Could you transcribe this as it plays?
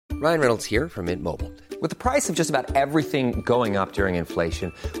Ryan Reynolds here from Mint Mobile. With the price of just about everything going up during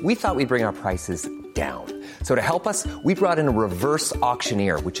inflation, we thought we'd bring our prices down. So to help us, we brought in a reverse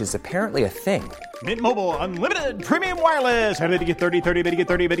auctioneer, which is apparently a thing. Mint Mobile Unlimited Premium Wireless. How to get 30, 30, bit to get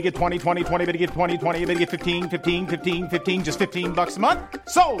 30, bit to get 20, 20, 20, bit to get 20, 20, bit to get 15, 15, 15, 15, just $15 a month?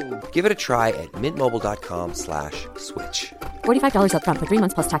 Sold! Give it a try at mintmobile.com/switch. $45 up front for 3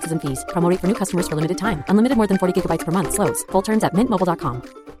 months plus taxes and fees. Promo rate for new customers for limited time. Unlimited more than 40 gigabytes per month. Slows full terms at mintmobile.com.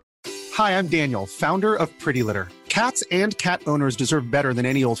 Hi, I'm Daniel, founder of Pretty Litter. Cats and cat owners deserve better than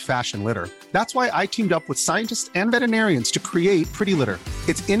any old-fashioned litter. That's why I teamed up with scientists and veterinarians to create Pretty Litter.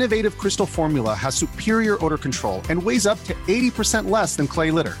 Its innovative crystal formula has superior odor control and weighs up to 80% less than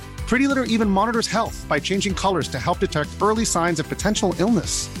clay litter. Pretty Litter even monitors health by changing colors to help detect early signs of potential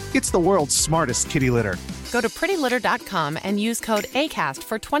illness. It's the world's smartest kitty litter. Go to prettylitter.com and use code ACAST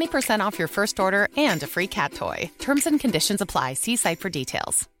for 20% off your first order and a free cat toy. Terms and conditions apply. See site for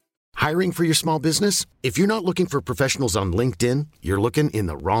details. Hiring for your small business? If you're not looking for professionals on LinkedIn, you're looking in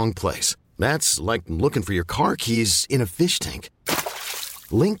the wrong place. That's like looking for your car keys in a fish tank.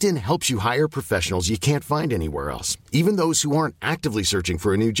 LinkedIn helps you hire professionals you can't find anywhere else, even those who aren't actively searching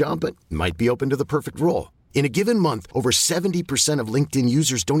for a new job but might be open to the perfect role. In a given month, over 70% of LinkedIn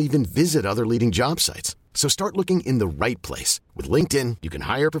users don't even visit other leading job sites. So start looking in the right place. With LinkedIn, you can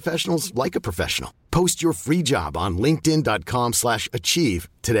hire professionals like a professional. Post your free job on linkedin.com/achieve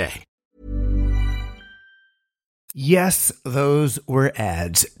today. Yes, those were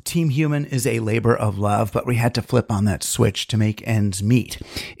ads. Team Human is a labor of love, but we had to flip on that switch to make ends meet.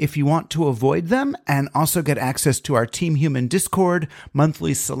 If you want to avoid them and also get access to our Team Human Discord,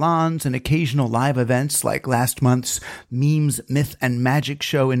 monthly salons, and occasional live events like last month's Memes, Myth, and Magic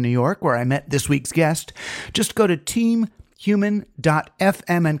show in New York, where I met this week's guest, just go to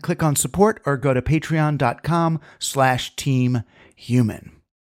teamhuman.fm and click on support, or go to patreon.com/teamhuman.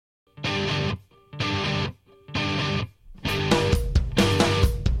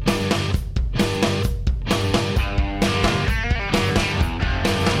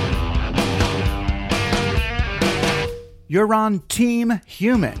 You're on Team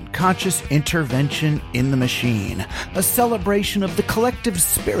Human, Conscious Intervention in the Machine, a celebration of the collective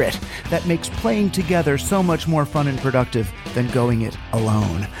spirit that makes playing together so much more fun and productive than going it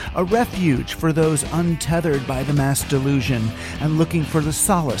alone, a refuge for those untethered by the mass delusion and looking for the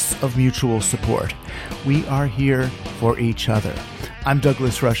solace of mutual support. We are here for each other. I'm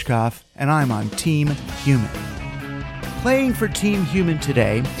Douglas Rushkoff, and I'm on Team Human. Playing for Team Human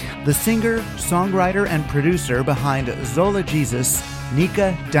today, the singer, songwriter, and producer behind Zola Jesus,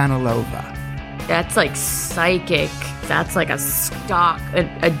 Nika Danilova. That's like psychic. That's like a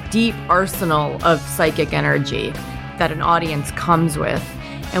deep arsenal of psychic energy that an audience comes with.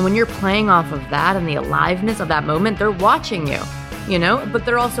 And when you're playing off of that and the aliveness of that moment, they're watching you, but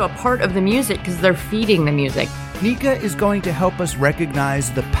they're also a part of the music because they're feeding the music. Nika is going to help us recognize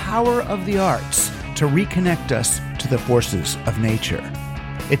the power of the arts to reconnect us to the forces of nature.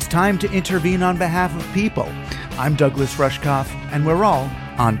 It's time to intervene on behalf of people. I'm Douglas Rushkoff, and we're all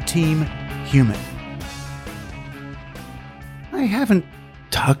on Team Human. I haven't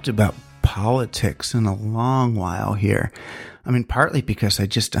talked about politics in a long while here. I mean, partly because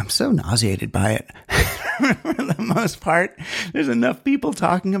I'm so nauseated by it. For the most part, there's enough people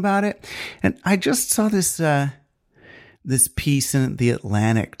talking about it. And I just saw this piece in The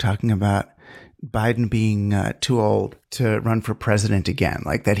Atlantic talking about Biden being too old to run for president again,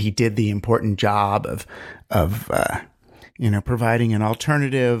 like that he did the important job of providing an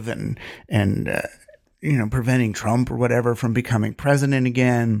alternative and preventing Trump or whatever from becoming president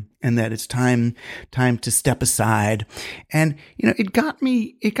again, and that it's time to step aside. And it got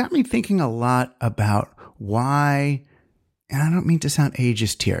me thinking a lot about why. And I don't mean to sound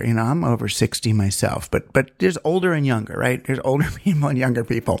ageist here. I'm over 60 myself, but there's older and younger, right? There's older people and younger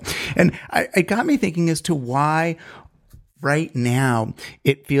people. And it got me thinking as to why right now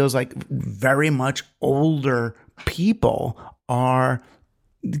it feels like very much older people are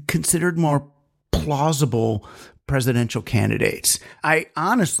considered more plausible presidential candidates. I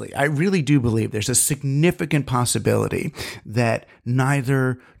really do believe there's a significant possibility that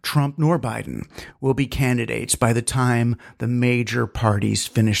neither Trump nor Biden will be candidates by the time the major parties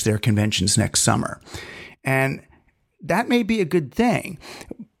finish their conventions next summer. And that may be a good thing,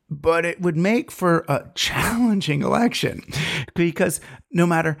 but it would make for a challenging election because no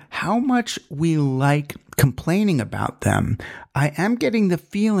matter how much we like complaining about them, I am getting the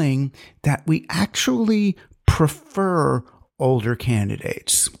feeling that we actually prefer older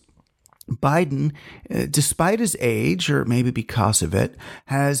candidates. Biden, despite his age, or maybe because of it,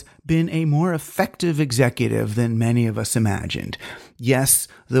 has been a more effective executive than many of us imagined. Yes,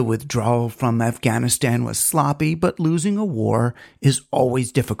 The withdrawal from Afghanistan was sloppy, but losing a war is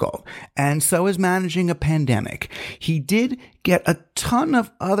always difficult. And so is managing a pandemic. He did get a ton of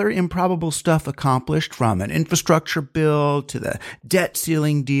other improbable stuff accomplished, from an infrastructure bill to the debt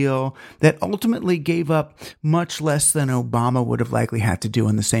ceiling deal that ultimately gave up much less than Obama would have likely had to do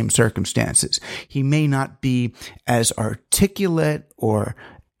in the same circumstances. He may not be as articulate or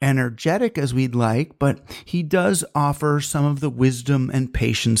energetic as we'd like, but he does offer some of the wisdom and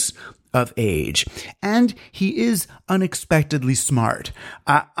patience of age. And he is unexpectedly smart.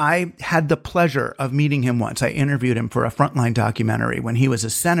 I had the pleasure of meeting him once. I interviewed him for a Frontline documentary when he was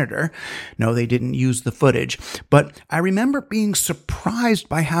a senator. No, they didn't use the footage, but I remember being surprised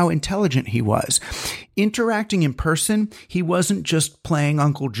by how intelligent he was. Interacting in person, he wasn't just playing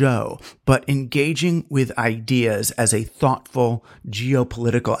Uncle Joe, but engaging with ideas as a thoughtful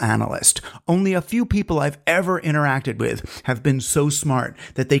geopolitical analyst. Only a few people I've ever interacted with have been so smart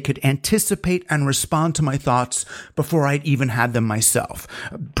that they could anticipate and respond to my thoughts before I'd even had them myself.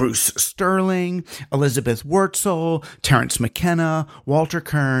 Bruce Sterling, Elizabeth Wurtzel, Terence McKenna, Walter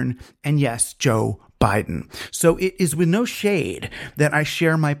Kern, and yes, Joe Biden. So it is with no shade that I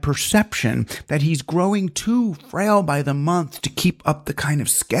share my perception that he's growing too frail by the month to keep up the kind of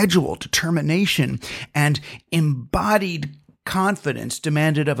schedule, determination, and embodied confidence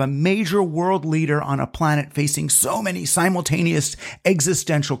demanded of a major world leader on a planet facing so many simultaneous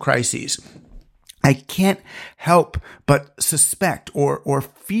existential crises. I can't help but suspect or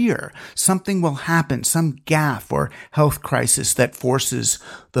fear something will happen, some gaffe or health crisis that forces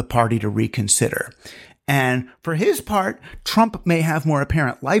the party to reconsider. And for his part, Trump may have more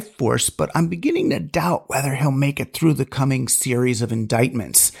apparent life force, but I'm beginning to doubt whether he'll make it through the coming series of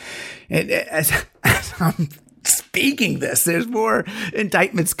indictments. As I'm speaking this, there's more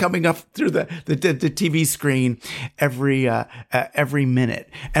indictments coming up through the TV screen every minute.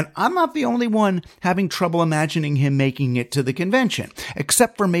 And I'm not the only one having trouble imagining him making it to the convention.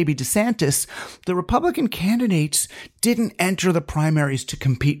 Except for maybe DeSantis, the Republican candidates didn't enter the primaries to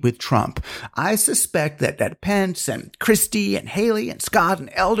compete with Trump. I suspect that Pence and Christie and Haley and Scott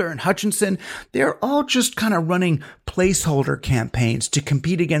and Elder and Hutchinson, they're all just kind of running placeholder campaigns to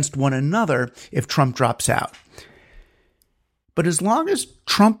compete against one another if Trump drops out. But as long as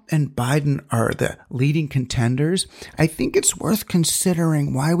Trump and Biden are the leading contenders, I think it's worth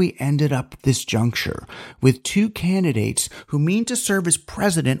considering why we ended up at this juncture with two candidates who mean to serve as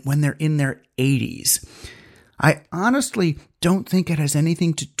president when they're in their 80s. I honestly don't think it has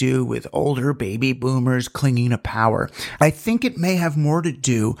anything to do with older baby boomers clinging to power. I think it may have more to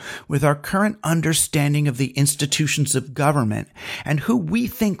do with our current understanding of the institutions of government and who we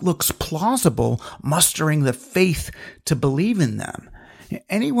think looks plausible mustering the faith to believe in them.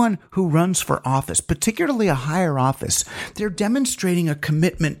 Anyone who runs for office, particularly a higher office, they're demonstrating a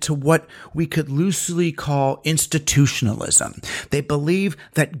commitment to what we could loosely call institutionalism. They believe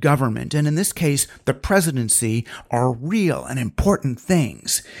that government, and in this case, the presidency, are real and important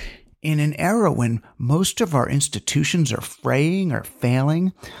things. In an era when most of our institutions are fraying or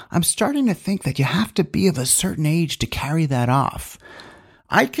failing, I'm starting to think that you have to be of a certain age to carry that off.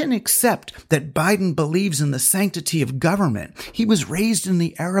 I can accept that Biden believes in the sanctity of government. He was raised in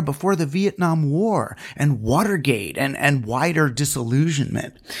the era before the Vietnam War and Watergate and wider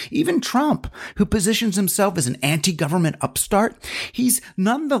disillusionment. Even Trump, who positions himself as an anti-government upstart, he's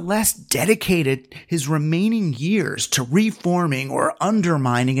nonetheless dedicated his remaining years to reforming or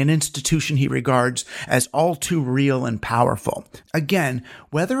undermining an institution he regards as all too real and powerful. Again,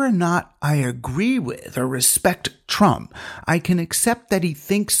 whether or not I agree with or respect Trump, I can accept that he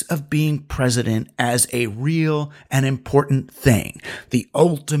thinks of being president as a real and important thing, the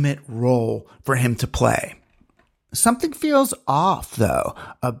ultimate role for him to play. Something feels off, though,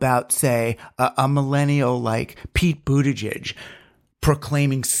 about, say, a millennial like Pete Buttigieg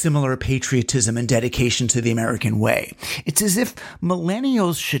proclaiming similar patriotism and dedication to the American way. It's as if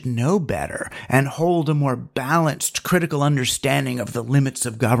millennials should know better and hold a more balanced, critical understanding of the limits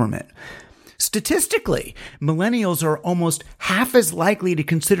of government. Statistically, millennials are almost half as likely to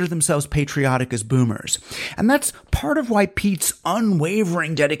consider themselves patriotic as boomers. And that's part of why Pete's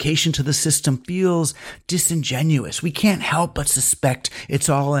unwavering dedication to the system feels disingenuous. We can't help but suspect it's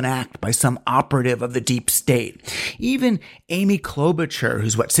all an act by some operative of the deep state. Even Amy Klobuchar,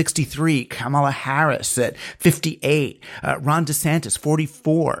 who's 63, Kamala Harris at 58, Ron DeSantis,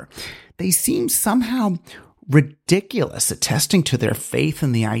 44, they seem somehow ridiculous, attesting to their faith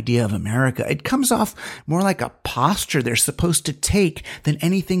in the idea of America. It comes off more like a posture they're supposed to take than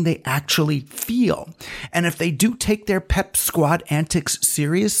anything they actually feel. And if they do take their pep squad antics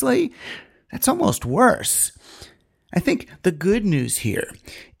seriously, that's almost worse. I think the good news here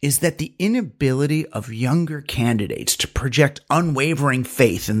is that the inability of younger candidates to project unwavering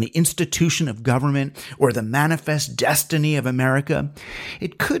faith in the institution of government or the manifest destiny of America,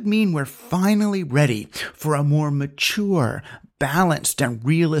 it could mean we're finally ready for a more mature, balanced, and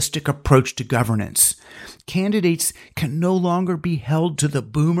realistic approach to governance. Candidates can no longer be held to the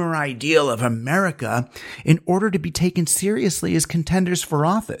boomer ideal of America in order to be taken seriously as contenders for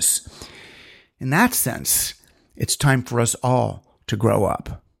office. In that sense, it's time for us all to grow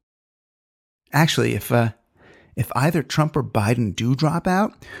up. Actually, if either Trump or Biden do drop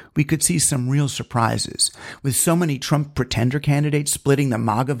out, we could see some real surprises. With so many Trump pretender candidates splitting the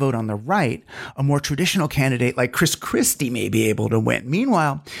MAGA vote on the right, a more traditional candidate like Chris Christie may be able to win.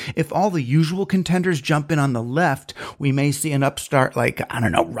 Meanwhile, if all the usual contenders jump in on the left, we may see an upstart like,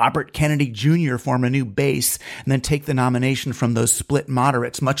 Robert Kennedy Jr. form a new base and then take the nomination from those split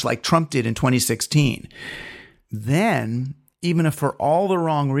moderates, much like Trump did in 2016. Then, even if for all the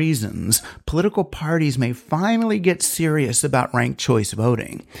wrong reasons, political parties may finally get serious about ranked choice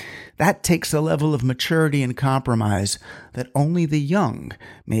voting. That takes a level of maturity and compromise that only the young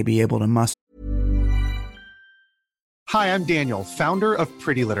may be able to muster. Hi, I'm Daniel, founder of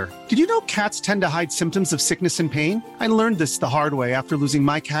Pretty Litter. Did you know cats tend to hide symptoms of sickness and pain? I learned this the hard way after losing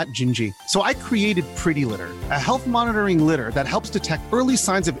my cat, Gingy. So I created Pretty Litter, a health monitoring litter that helps detect early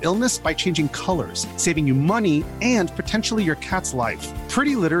signs of illness by changing colors, saving you money and potentially your cat's life.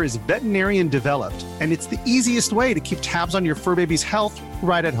 Pretty Litter is veterinarian developed, and it's the easiest way to keep tabs on your fur baby's health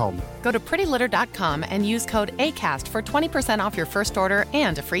right at home. Go to prettylitter.com and use code ACAST for 20% off your first order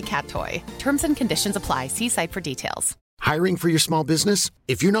and a free cat toy. Terms and conditions apply. See site for details. Hiring for your small business?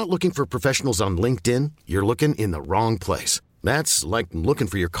 If you're not looking for professionals on LinkedIn, you're looking in the wrong place. That's like looking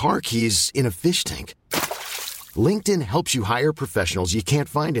for your car keys in a fish tank. LinkedIn helps you hire professionals you can't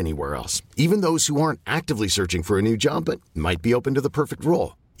find anywhere else, even those who aren't actively searching for a new job but might be open to the perfect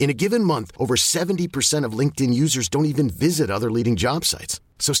role. In a given month, over 70% of LinkedIn users don't even visit other leading job sites.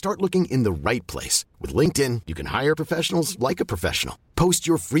 So start looking in the right place. With LinkedIn, you can hire professionals like a professional. Post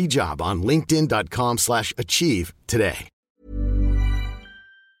your free job on linkedin.com/achieve today.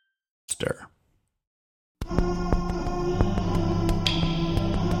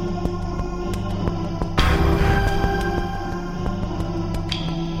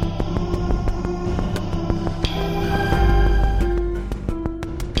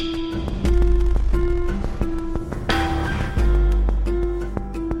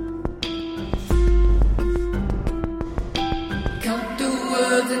 Count the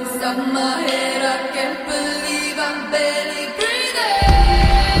words inside my head. I can't believe I'm barely breathing.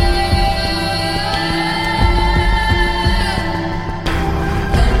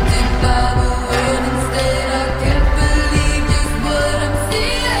 Counted by the word instead. I can't believe just what I'm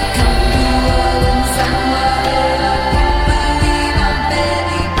seeing. Count the words inside my head. I can't believe I'm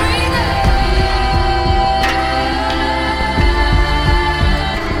barely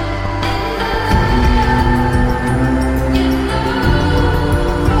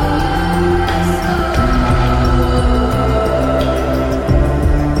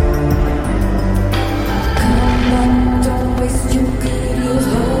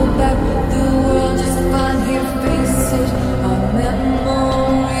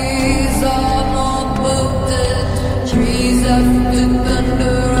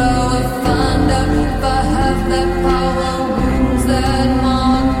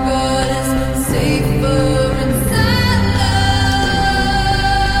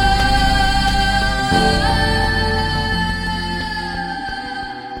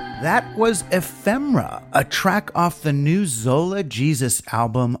That was Ephemera, a track off the new Zola Jesus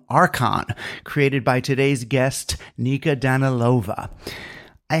album, Archon, created by today's guest, Nika Danilova.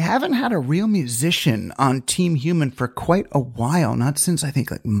 I haven't had a real musician on Team Human for quite a while, not since I think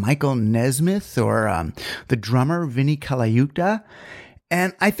like Michael Nesmith or the drummer Vinny Colaiuta.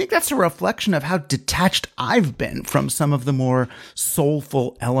 And I think that's a reflection of how detached I've been from some of the more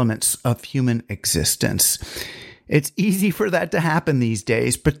soulful elements of human existence. It's easy for that to happen these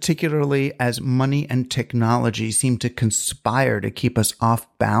days, particularly as money and technology seem to conspire to keep us off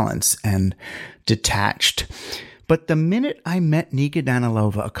balance and detached. But the minute I met Nika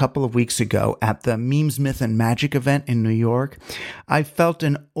Danilova a couple of weeks ago at the Memes, Myth, and Magic event in New York, I felt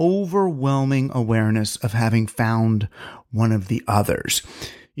an overwhelming awareness of having found one of the others.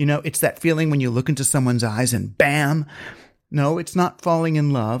 You know, it's that feeling when you look into someone's eyes and bam! No, it's not falling in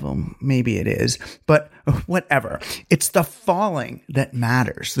love. Well, maybe it is, but whatever. It's the falling that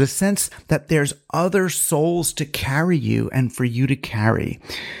matters. The sense that there's other souls to carry you and for you to carry.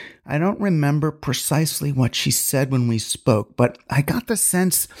 I don't remember precisely what she said when we spoke, but I got the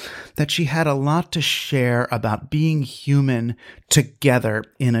sense that she had a lot to share about being human together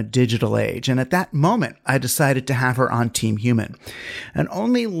in a digital age. And at that moment, I decided to have her on Team Human. And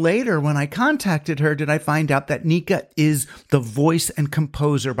only later, when I contacted her, did I find out that Nika is the voice and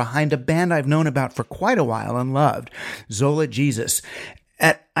composer behind a band I've known about for quite a while and loved, Zola Jesus.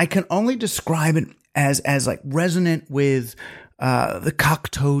 And I can only describe it as like resonant with the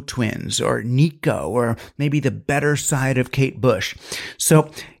Cocteau Twins or Nika or maybe the better side of Kate Bush.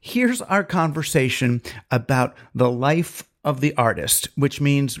 So here's our conversation about the life of the artist, which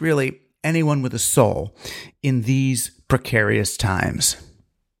means really anyone with a soul in these precarious times.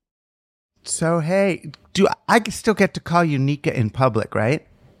 So, hey, do I still get to call you Nika in public, right?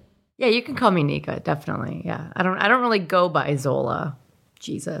 Yeah, you can call me Nika, definitely. Yeah. I don't really go by Zola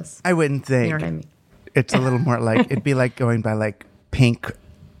Jesus. I wouldn't think. You know what I mean? It's a little more like, it'd be like going by like Pink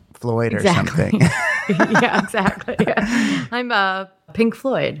Floyd or something. Yeah, exactly. Yeah. I'm Pink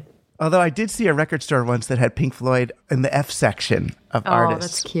Floyd. Although I did see a record store once that had Pink Floyd in the F section of artists. Oh,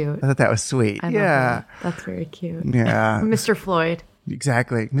 that's cute. I thought that was sweet. I love that. That's very cute. Yeah. Mr. Floyd.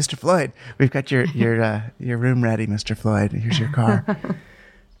 Exactly. Mr. Floyd, we've got your room ready, Mr. Floyd. Here's your car.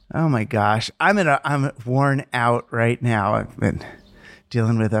 Oh my gosh. I'm worn out right now. I've been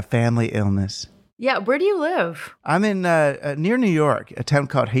dealing with a family illness. Yeah, where do you live? I'm in near New York, a town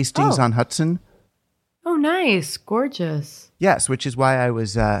called Hastings on Hudson. Oh, nice. Gorgeous. Yes, which is why I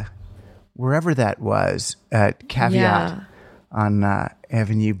was wherever that was at Caveat on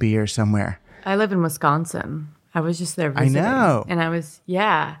Avenue B or somewhere. I live in Wisconsin. I was just there visiting. I know. And I was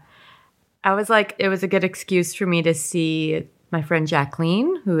like, it was a good excuse for me to see my friend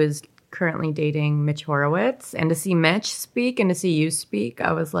Jacqueline, who is currently dating Mitch Horowitz, and to see Mitch speak and to see you speak.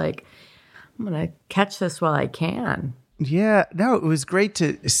 I was like, I'm going to catch this while I can. Yeah, no, it was great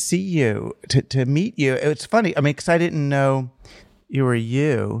to see you, to meet you. It's funny. I mean, because I didn't know you were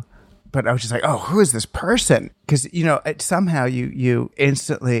you, but I was just like, oh, who is this person? Because, somehow you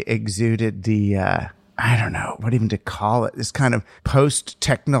instantly exuded the, I don't know what even to call it, this kind of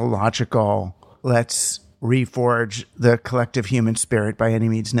post-technological, let's reforge the collective human spirit by any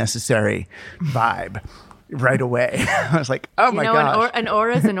means necessary vibe. Right away. I was like, oh my gosh. An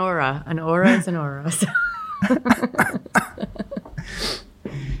aura is an aura. An aura is an aura.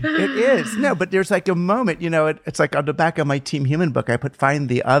 It is. No, but there's like a moment, it's like on the back of my Team Human book, I put find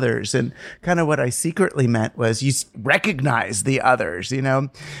the others. And kind of what I secretly meant was you recognize the others,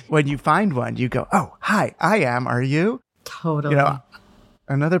 When you find one, you go, oh, hi, are you? Totally.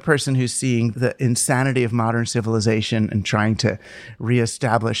 Another person who's seeing the insanity of modern civilization and trying to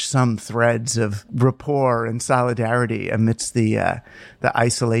reestablish some threads of rapport and solidarity amidst the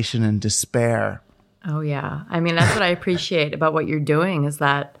isolation and despair. Oh, yeah. I mean, that's what I appreciate about what you're doing is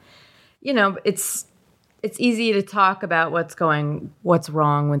that, it's easy to talk about what's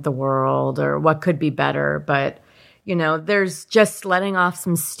wrong with the world or what could be better. But, there's just letting off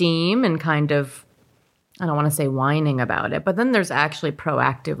some steam and kind of, I don't want to say whining about it, but then there's actually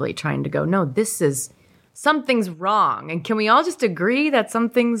proactively trying to go, no, something's wrong. And can we all just agree that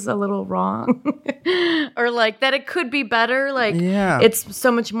something's a little wrong? Or like that it could be better? Like It's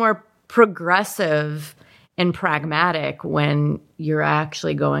so much more progressive and pragmatic when you're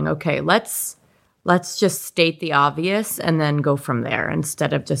actually going, okay, let's just state the obvious and then go from there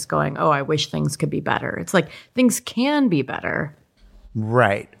instead of just going, oh, I wish things could be better. It's like things can be better.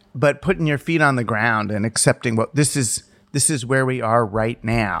 Right. But putting your feet on the ground and accepting what this is where we are right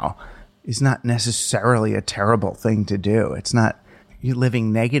now is not necessarily a terrible thing to do. It's not you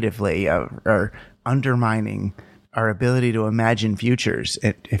living negatively or undermining our ability to imagine futures.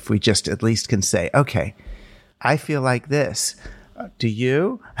 If we just at least can say, okay, I feel like this. Do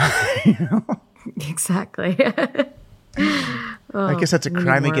you? Exactly. I guess that's a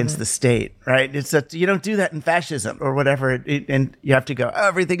crime against the state, right? It's that you don't do that in fascism or whatever. And you have to go, oh,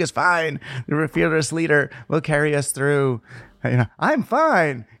 everything is fine. The fearless leader will carry us through. I'm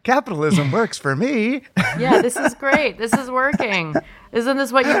fine. Capitalism works for me. Yeah, this is great. This is working. Isn't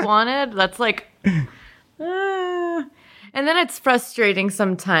this what you wanted? That's like, and then it's frustrating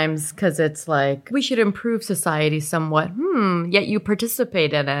sometimes because it's like, we should improve society somewhat. Yet you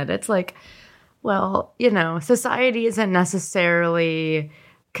participate in it. It's like, well, society isn't necessarily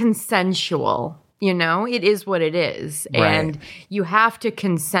consensual, it is what it is. Right. And you have to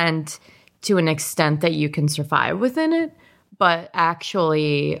consent to an extent that you can survive within it, but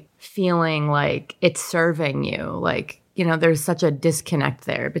actually feeling like it's serving you. Like, there's such a disconnect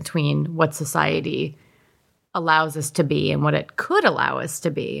there between what society allows us to be and what it could allow us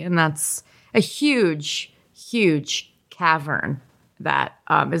to be. And that's a huge, huge cavern that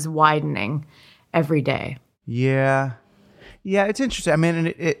is widening every day. Yeah. Yeah, it's interesting. I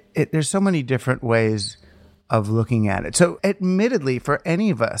mean, and there's so many different ways of looking at it. So admittedly, for any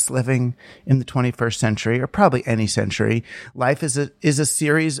of us living in the 21st century, or probably any century, life is a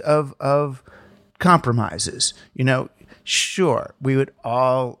series of compromises. You know, sure, we would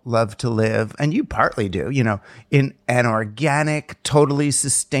all love to live, and you partly do, you know, in an organic, totally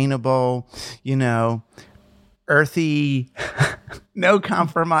sustainable, you know, earthy, no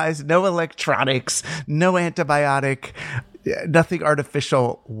compromise, no electronics, no antibiotic, nothing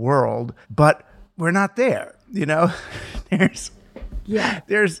artificial world. But we're not there, you know.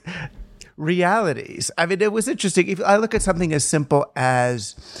 There's realities. I mean, it was interesting. If I look at something as simple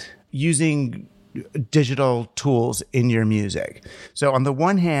as using digital tools in your music. So on the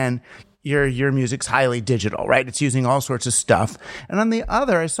one hand, your music's highly digital, right? It's using all sorts of stuff. And on the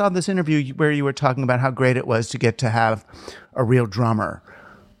other, I saw this interview where you were talking about how great it was to get to have a real drummer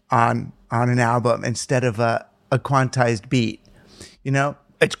on an album instead of a quantized beat. You know,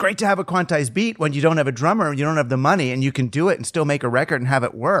 it's great to have a quantized beat when you don't have a drummer, you don't have the money, and you can do it and still make a record and have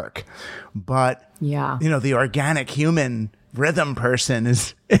it work. But, you know, the organic human rhythm person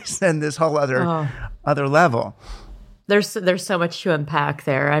is in this whole other level. There's so much to unpack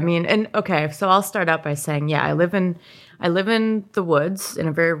there. I mean, and okay, so I'll start out by saying, yeah, I live in the woods in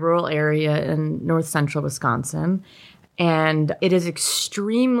a very rural area in north central Wisconsin, and it is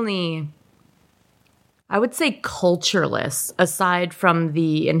extremely, I would say, cultureless, aside from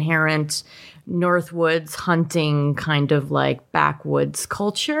the inherent Northwoods hunting kind of like backwoods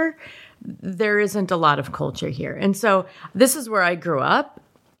culture. There isn't a lot of culture here. And so this is where I grew up,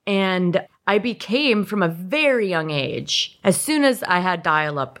 and I became, from a very young age, as soon as I had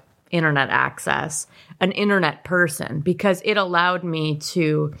dial-up internet access, an internet person, because it allowed me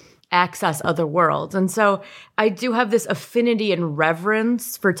to access other worlds. And so I do have this affinity and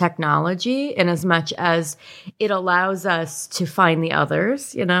reverence for technology in as much as it allows us to find the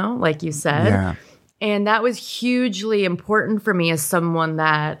others, you know, like you said. Yeah. And that was hugely important for me as someone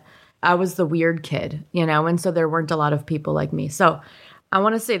that I was the weird kid, you know, and so there weren't a lot of people like me. So I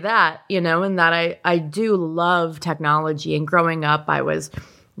want to say that, you know, and that I do love technology. And growing up, I was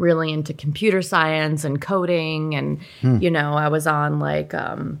really into computer science and coding. And, you know, I was on like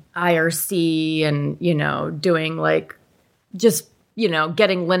IRC and, you know, doing like just, you know,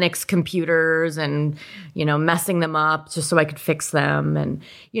 getting Linux computers and, you know, messing them up just so I could fix them. And,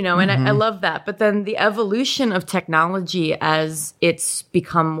 you know, and I love that. But then the evolution of technology as it's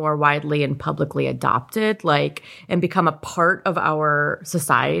become more widely and publicly adopted, like, and become a part of our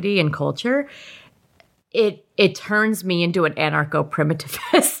society and culture, it turns me into an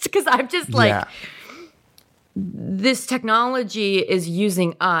anarcho-primitivist because I'm just like, this technology is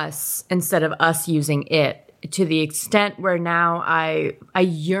using us instead of us using it, to the extent where now I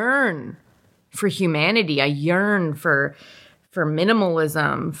yearn for humanity. I yearn for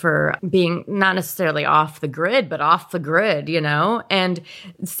minimalism, for being not necessarily off the grid, but off the grid, you know? And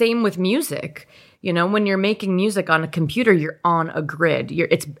same with music. You know, when you're making music on a computer, you're on a grid.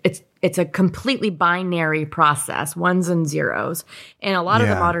 It's a completely binary process, ones and zeros. And a lot of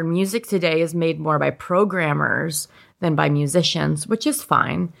the modern music today is made more by programmers than by musicians, which is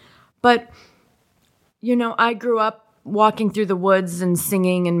fine. But, you know, I grew up walking through the woods and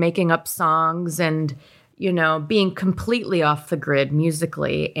singing and making up songs and, you know, being completely off the grid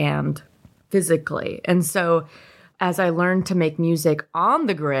musically and physically. And so as I learned to make music on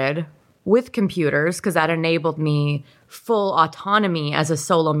the grid with computers, because that enabled me full autonomy as a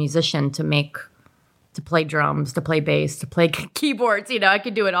solo musician to play drums, to play bass, to play keyboards, you know, I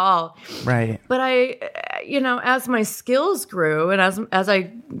could do it all. Right. But I, you know, as my skills grew and as I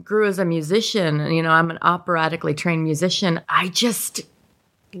grew as a musician, and, you know, I'm an operatically trained musician, I just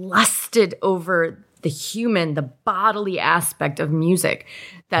lusted over the human, the bodily aspect of music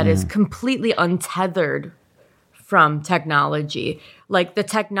that is completely untethered from technology. Like, the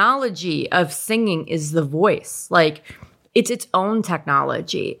technology of singing is the voice. Like, it's its own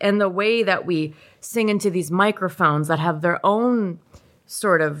technology. And the way that we sing into these microphones that have their own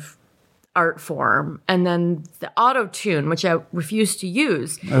sort of art form. And then the auto-tune, which I refuse to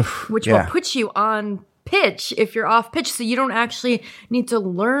use, which will put you on pitch if you're off pitch. So you don't actually need to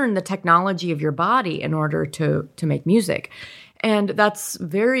learn the technology of your body in order to make music. And that's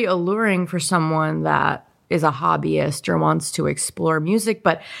very alluring for someone that is a hobbyist or wants to explore music.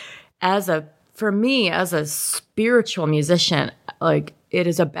 But for me, as a spiritual musician, like, it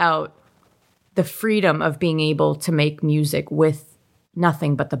is about the freedom of being able to make music with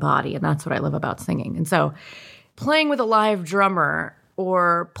nothing but the body. And that's what I love about singing. And so playing with a live drummer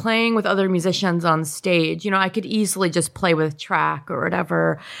or playing with other musicians on stage. I could easily just play with track or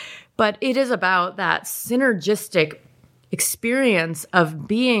whatever, but it is about that synergistic experience of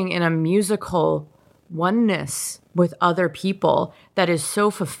being in a musical oneness with other people that is so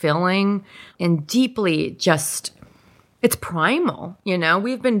fulfilling and deeply just, it's primal.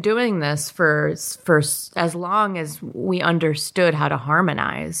 We've been doing this for as long as we understood how to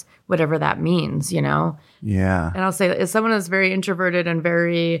harmonize, whatever that means, Yeah. And I'll say, as someone that's very introverted and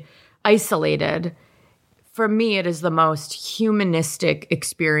very isolated, for me, it is the most humanistic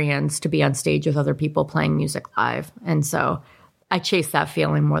experience to be on stage with other people playing music live. And so I chase that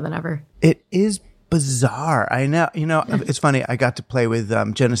feeling more than ever. It is bizarre. I know. It's funny. I got to play with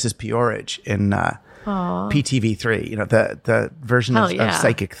Genesis Peorage in PTV3, the version of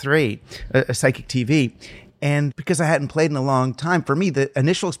Psychic 3, Psychic TV. And because I hadn't played in a long time, for me, the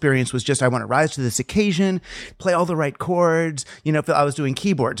initial experience was just, I want to rise to this occasion, play all the right chords, I was doing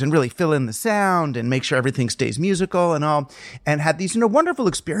keyboards and really fill in the sound and make sure everything stays musical and all, and had these, wonderful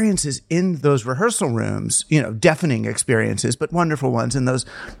experiences in those rehearsal rooms, deafening experiences, but wonderful ones in those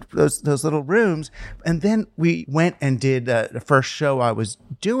little rooms. And then we went and did the first show I was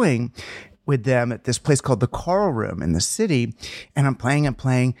doing with them at this place called the Choral Room in the city. And I'm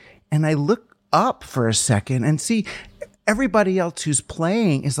playing, and I look up for a second and see everybody else who's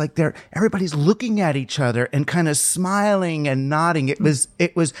playing is like everybody's looking at each other and kind of smiling and nodding. It was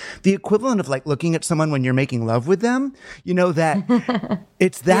the equivalent of like looking at someone when you're making love with them, that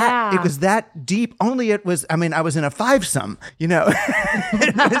it's that, It was that deep, only I was in a fivesome,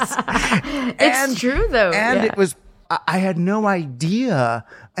 It's true though. And it was, I had no idea.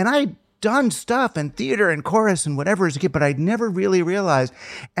 And I'd done stuff and theater and chorus and whatever as a kid, but I'd never really realized.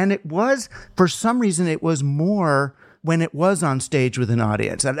 And it was, for some reason, it was more when it was on stage with an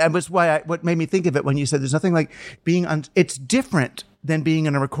audience. And that was what made me think of it when you said there's nothing like being on, it's different than being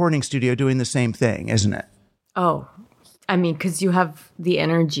in a recording studio doing the same thing, isn't it? Oh, because you have the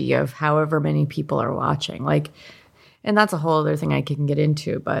energy of however many people are watching. And that's a whole other thing I can get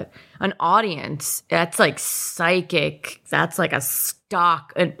into, but an audience, that's like psychic, that's like a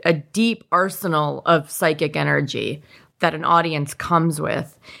stock, a deep arsenal of psychic energy that an audience comes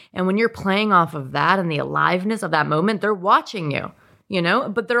with. And when you're playing off of that and the aliveness of that moment, they're watching you,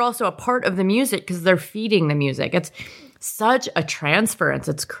 but they're also a part of the music because they're feeding the music. It's such a transference.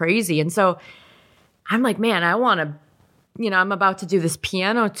 It's crazy. And so I'm like, man, I want to, I'm about to do this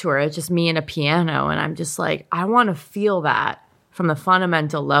piano tour. It's just me and a piano. And I'm just like, I want to feel that from the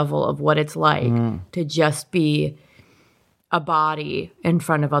fundamental level of what it's like to just be a body in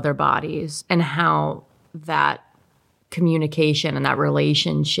front of other bodies and how that communication and that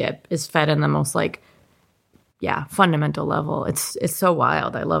relationship is fed in the most fundamental level. It's so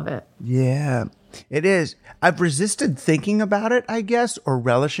wild. I love it. Yeah, it is. I've resisted thinking about it, I guess, or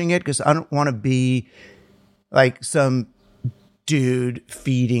relishing it because I don't want to be like some dude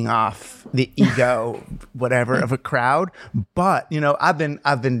feeding off the ego, whatever, of a crowd. But, I've been,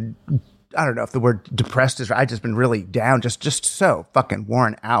 I don't know if the word depressed is right. I've just been really down, just so fucking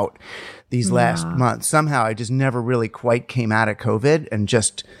worn out these last months. Somehow I just never really quite came out of COVID and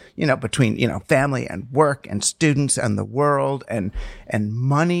just, between, family and work and students and the world and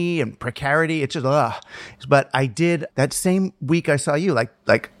money and precarity. It's just, But I did that same week I saw you,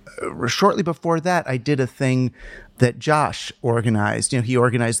 shortly before that, I did a thing that Josh organized. He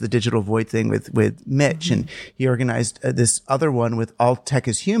organized the Digital Void thing with Mitch, and he organized this other one with All Tech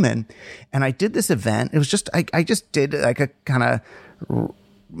is Human. And I did this event. It was just, I just did like a kind of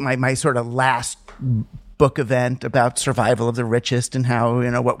my sort of last book event about survival of the richest and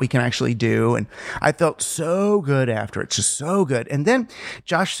how, what we can actually do. And I felt so good after it, just so good. And then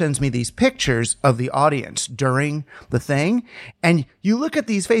Josh sends me these pictures of the audience during the thing. And you look at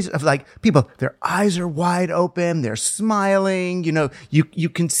these faces of like people, their eyes are wide open. They're smiling, you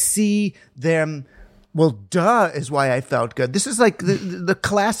can see them. Well, duh is why I felt good. This is like the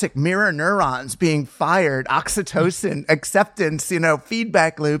classic mirror neurons being fired, oxytocin, acceptance,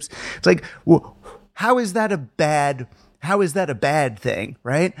 feedback loops. It's like, well, how is that a bad thing,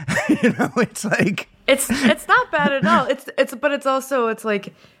 right? It's like it's not bad at all. It's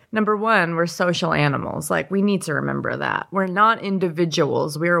like, number one, we're social animals. Like, we need to remember that we're not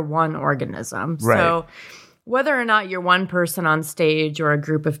individuals. We're one organism. Right. So whether or not you're one person on stage or a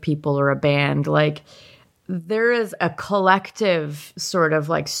group of people or a band, like, there is a collective sort of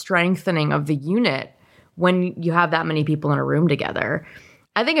like strengthening of the unit when you have that many people in a room together.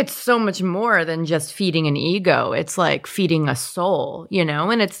 I think it's so much more than just feeding an ego. It's like feeding a soul,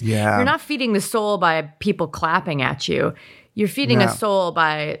 and it's, you're not feeding the soul by people clapping at you. You're feeding a soul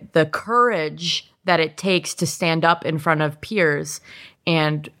by the courage that it takes to stand up in front of peers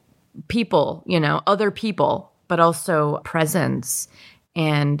and people, other people, but also presence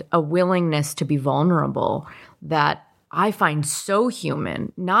and a willingness to be vulnerable that I find so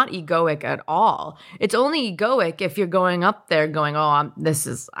human, not egoic at all. It's only egoic if you're going up there going, oh,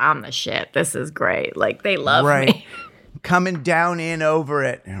 I'm the shit. This is great. Like, they love me. Coming down in over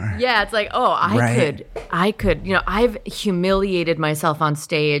it. Yeah, it's like, oh, I could, I've humiliated myself on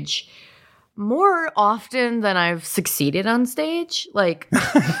stage more often than I've succeeded on stage. Like,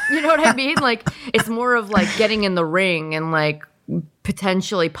 you know what I mean? Like, it's more of like getting in the ring and like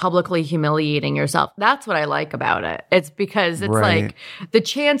potentially publicly humiliating yourself. That's what I like about it. It's because it's like the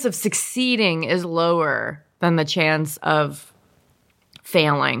chance of succeeding is lower than the chance of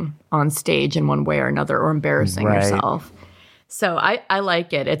failing on stage in one way or another or embarrassing yourself. So I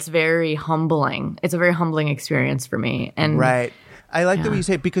like it. It's very humbling. It's a very humbling experience for me. And I like the way you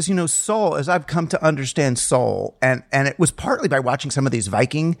say it because, soul, as I've come to understand soul, and it was partly by watching some of these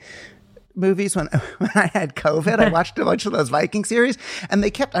Viking movies when I had COVID. I watched a bunch of those Viking series, and I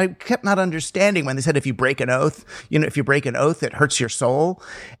kept not understanding when they said if you break an oath, it hurts your soul.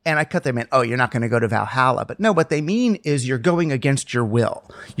 And I cut them in, oh, you're not going to go to Valhalla. But no, what they mean is you're going against your will,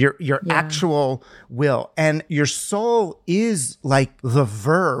 your actual will. And your soul is like the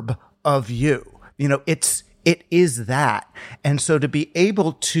verb of you. It is that. And so to be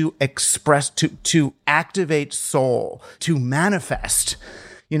able to express, to activate soul, to manifest,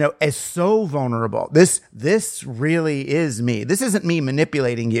 is so vulnerable. This really is me. This isn't me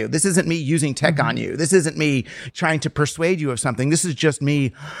manipulating you. This isn't me using tech on you. This isn't me trying to persuade you of something. This is just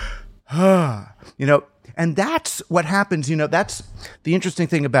me, and that's what happens. That's the interesting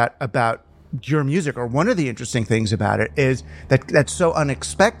thing about your music, or one of the interesting things about it is that's so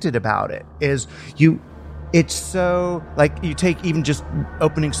unexpected about it is it's so like you take even just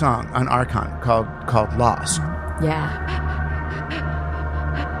opening song on Archon called Lost. Yeah.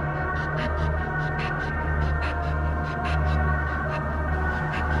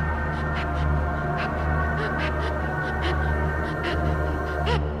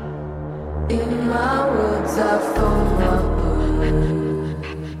 In my words I found my word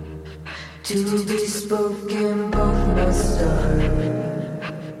to be spoken both must start.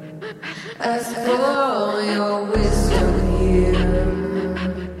 Ask for all your wisdom here.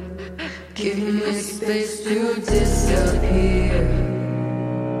 Give me space to disappear.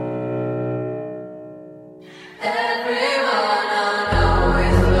 Everyone I know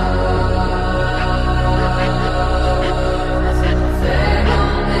is lost. Fed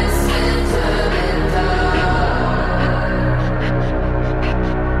on this sentiment.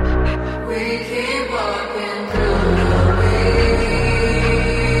 We keep walking through the week.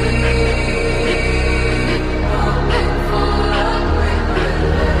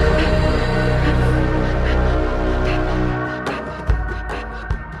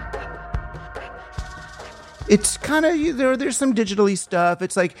 It's kind of, there's some digitally stuff.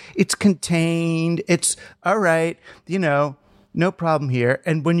 It's like, it's contained. It's all right, no problem here.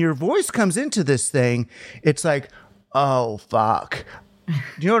 And when your voice comes into this thing, it's like, oh, fuck. Do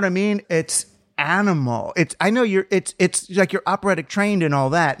you know what I mean? It's animal. It's like you're operatic trained and all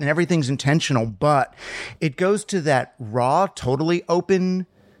that, and everything's intentional, but it goes to that raw, totally open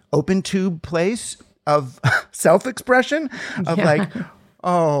tube place of self-expression of like,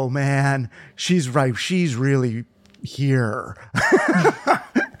 oh man, she's right. She's really here.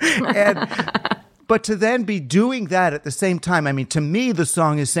 But to then be doing that at the same time, I mean, to me, the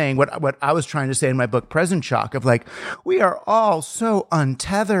song is saying what I was trying to say in my book, Present Shock, of like, we are all so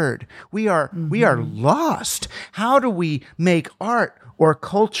untethered. We are lost. How do we make art or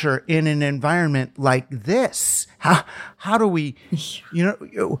culture in an environment like this? How do we, how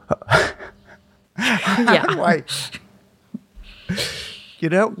do I,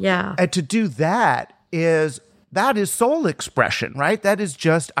 Yeah. And to do that is soul expression, right? That is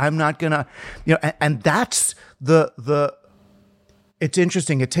just, I'm not gonna, and that's it's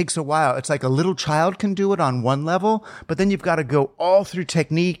interesting. It takes a while. It's like a little child can do it on one level, but then you've got to go all through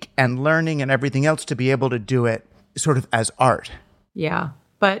technique and learning and everything else to be able to do it sort of as art. Yeah.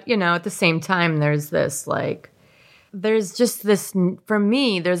 But, at the same time, there's this there's just this, for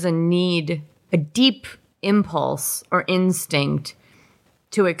me, there's a need, a deep impulse or instinct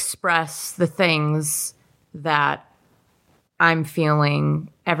to express the things that I'm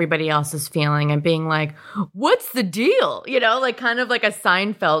feeling, everybody else is feeling, and being like, what's the deal? You know, like kind of like a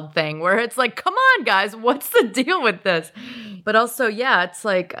Seinfeld thing where it's like, come on, guys, what's the deal with this? But also, yeah, it's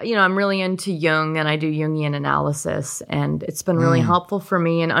like, you know, I'm really into Jung and I do Jungian analysis. And it's been really helpful for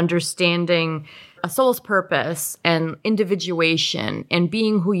me in understanding a soul's purpose and individuation and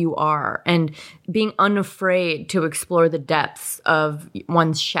being who you are and being unafraid to explore the depths of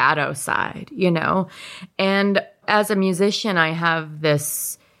one's shadow side, you know? And as a musician, I have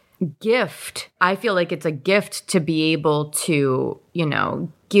this gift. I feel like it's a gift to be able to, you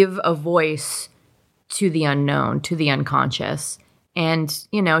know, give a voice to the unknown, to the unconscious. And,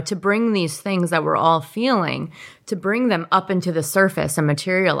 you know, to bring these things that we're all feeling, to bring them up into the surface and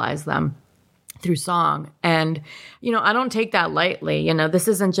materialize them through song. And, you know, I don't take that lightly. You know, this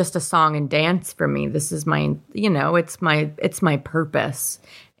isn't just a song and dance for me. This is my, you know, it's my purpose.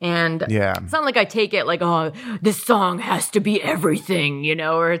 And it's not like I take it like, oh, this song has to be everything, you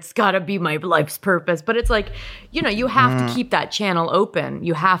know, or it's got to be my life's purpose. But it's like, you know, you have to keep that channel open.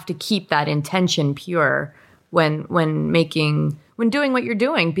 You have to keep that intention pure when doing what you're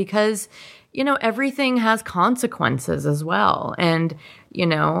doing, because, you know, everything has consequences as well. And, you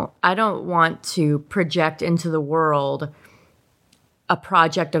know, I don't want to project into the world a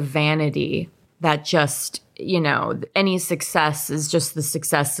project of vanity that just, you know, any success is just the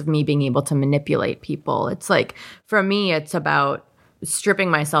success of me being able to manipulate people. It's like, for me, it's about stripping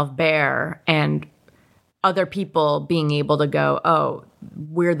myself bare and other people being able to go, oh,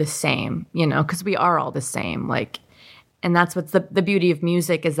 we're the same, you know, because we are all the same. Like, and that's what's the beauty of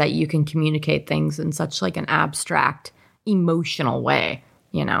music, is that you can communicate things in such like an abstract, emotional way,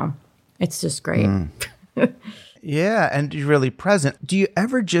 you know. It's just great. Yeah, and you're really present. Do you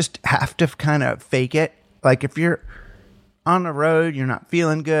ever just have to kind of fake it? Like if you're on the road, you're not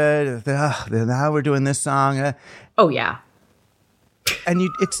feeling good, now we're doing this song. Oh, yeah. And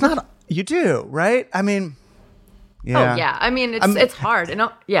it's not, you do, right? I mean, yeah. Oh, yeah. I mean, it's hard. And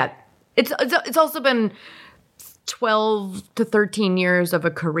yeah, it's also been 12 to 13 years of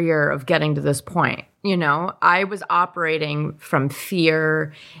a career of getting to this point. You know, I was operating from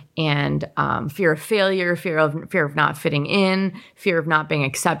fear and fear of failure, fear of not fitting in, fear of not being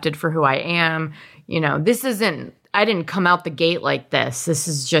accepted for who I am. You know, I didn't come out the gate like this. This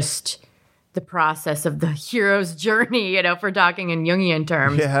is just the process of the hero's journey, you know, for talking in Jungian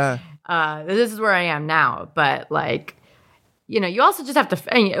terms. Yeah. This is where I am now. But like, you know, you also just have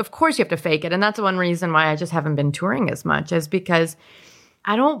to, of course you have to fake it. And that's one reason why I just haven't been touring as much, is because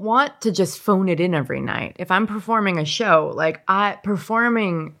I don't want to just phone it in every night. If I'm performing a show, like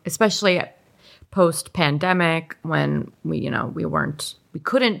performing, especially post-pandemic when we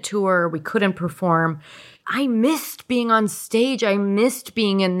couldn't tour, we couldn't perform. I missed being on stage. I missed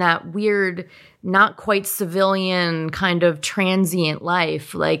being in that weird, not quite civilian kind of transient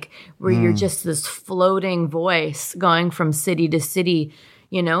life, like where you're just this floating voice going from city to city,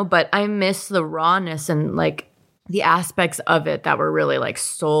 you know, but I miss the rawness and like the aspects of it that were really like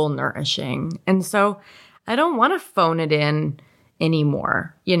soul nourishing. And so I don't want to phone it in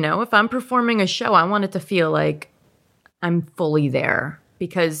anymore. You know, if I'm performing a show, I want it to feel like I'm fully there,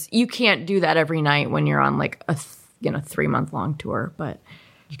 because you can't do that every night when you're on like a 3-month long tour, but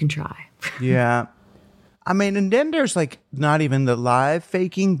you can try. Yeah. I mean, and then there's like not even the live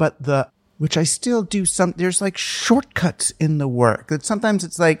faking, but which I still do there's like shortcuts in the work. That sometimes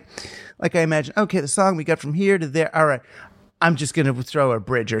it's like I imagine, okay, the song we got from here to there. All right, I'm just going to throw a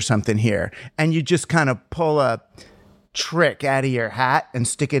bridge or something here. And you just kind of pull a trick out of your hat and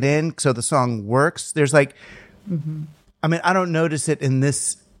stick it in so the song works. There's like, I mean, I don't notice it in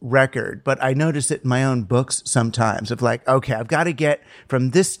this record, but I notice it in my own books sometimes of like, okay, I've got to get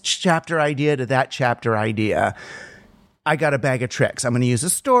from this chapter idea to that chapter idea. I got a bag of tricks. I'm going to use a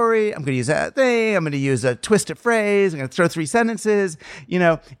story. I'm going to use that thing. I'm going to use a twisted phrase. I'm going to throw 3 sentences, you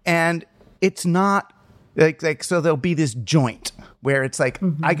know, and it's not like, so there'll be this joint where it's like,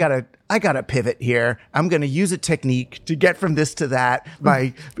 I gotta pivot here. I'm going to use a technique to get from this to that.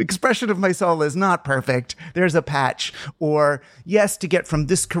 My expression of my soul is not perfect. There's a patch. Or yes, to get from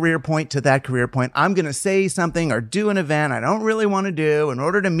this career point to that career point, I'm going to say something or do an event I don't really want to do in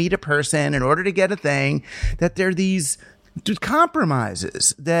order to meet a person, in order to get a thing. That there are these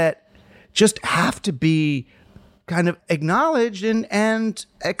compromises that just have to be kind of acknowledged and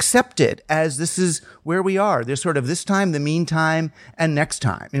accepted as this is where we are. There's sort of this time, the meantime, and next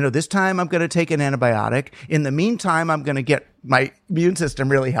time. You know, this time I'm going to take an antibiotic. In the meantime, I'm going to get my immune system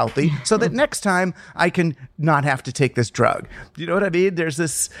really healthy so that next time I can not have to take this drug. You know what I mean? There's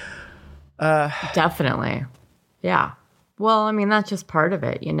this... Definitely. Yeah. Well, I mean, that's just part of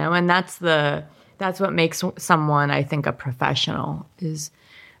it, you know, and that's That's what makes someone, I think, a professional, is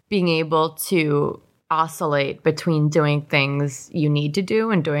being able to oscillate between doing things you need to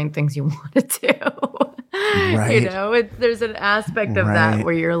do and doing things you want to do. Right. You know, there's an aspect of that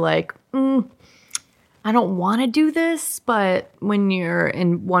where you're like, I don't want to do this, but when you're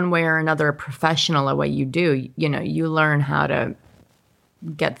in one way or another a professional at what you do, you know, you learn how to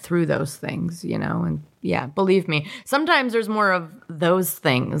get through those things, you know. And yeah, believe me, sometimes there's more of those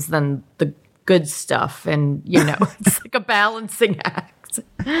things than the good stuff, and you know, it's like a balancing act.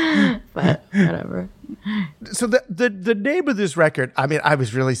 But whatever. So the name of this record, I mean, I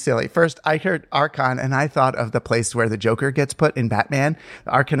was really silly. First, I heard Archon, and I thought of the place where the Joker gets put in Batman,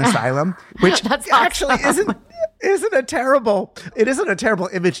 the Arkham Asylum, which actually isn't a terrible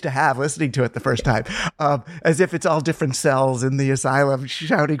image to have listening to it the first time, as if it's all different cells in the asylum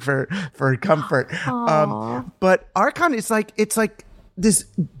shouting for comfort. But Archon is it's like this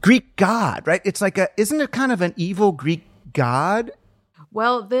Greek god, right? It's like isn't it kind of an evil Greek god?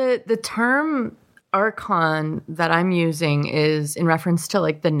 Well, the term Archon that I'm using is in reference to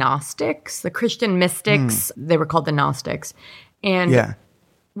like the Gnostics, the Christian mystics. They were called the Gnostics. And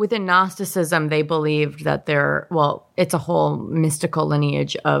within Gnosticism, they believed that it's a whole mystical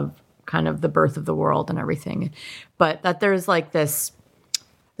lineage of kind of the birth of the world and everything. But that there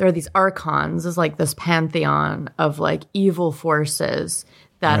are these archons, is like this pantheon of like evil forces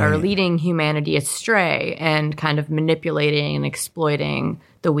that are leading humanity astray and kind of manipulating and exploiting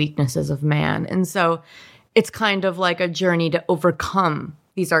the weaknesses of man. And so it's kind of like a journey to overcome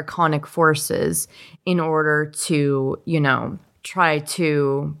these archonic forces in order to, you know, try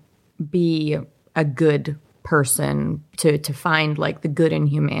to be a good person, to find like the good in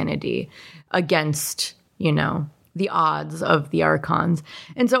humanity against, you know, the odds of the archons.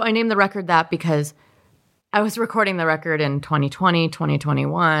 And so I named the record that because I was recording the record in 2020,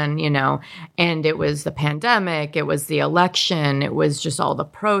 2021, you know, and it was the pandemic, it was the election, it was just all the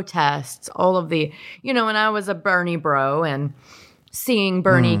protests, all of the, you know, and I was a Bernie bro, and seeing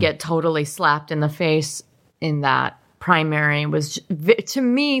Bernie get totally slapped in the face in that primary was, to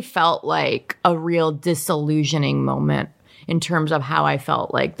me, felt like a real disillusioning moment in terms of how I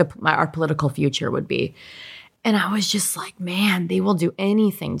felt like our political future would be. And I was just like, man, they will do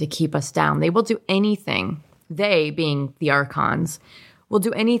anything to keep us down. They will do anything. They, being the archons, will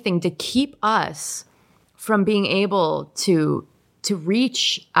do anything to keep us from being able to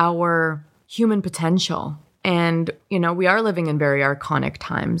reach our human potential. And, you know, we are living in very archonic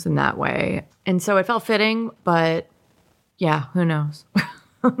times in that way. And so it felt fitting, but yeah, who knows?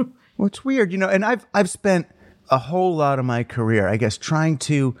 Well, it's weird, you know, and I've spent a whole lot of my career, I guess, trying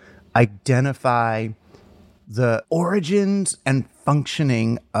to identify the origins and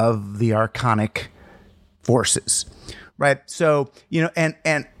functioning of the archonic forces, right? So, you know,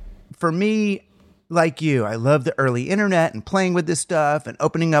 and for me, like you, I love the early internet and playing with this stuff and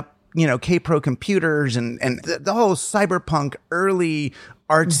opening up, you know, K-Pro computers and the whole cyberpunk, early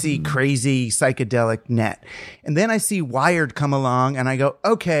artsy, crazy, psychedelic net. And then I see Wired come along and I go,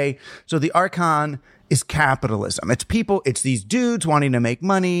 okay, so the Archon is capitalism. It's people, it's these dudes wanting to make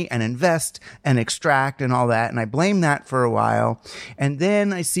money and invest and extract and all that. And I blame that for a while. And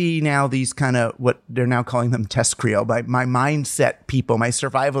then I see now these kind of what they're now calling them TESCREO, my mindset people, my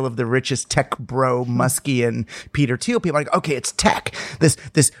survival of the richest tech bro, Muskie and Peter Thiel people. I go, okay, it's tech. This.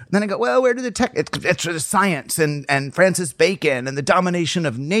 Then I go, well, where did the tech? It's science and Francis Bacon and the domination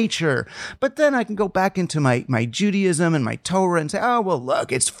of nature. But then I can go back into my Judaism and my Torah and say, oh, well,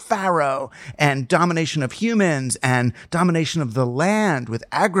 look, it's Pharaoh and domination of humans and domination of the land with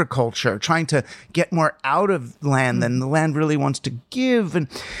agriculture, trying to get more out of land than the land really wants to give. And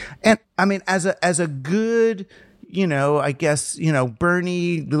I mean, as a good, you know, I guess, you know,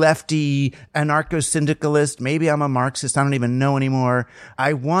 Bernie lefty anarcho-syndicalist, maybe I'm a Marxist, I don't even know anymore.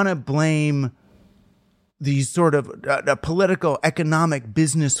 I want to blame these sort of political, economic,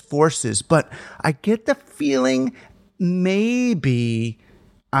 business forces, but I get the feeling maybe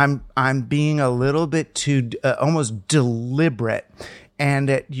I'm being a little bit too almost deliberate, and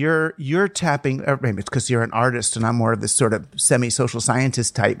that you're tapping, or maybe it's because you're an artist and I'm more of this sort of semi-social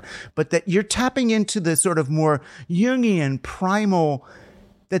scientist type, but that you're tapping into the sort of more Jungian primal,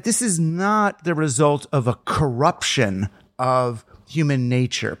 that this is not the result of a corruption of human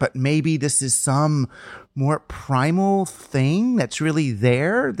nature, but maybe this is some more primal thing that's really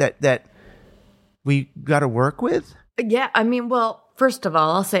there that we got to work with. Yeah, I mean, well, first of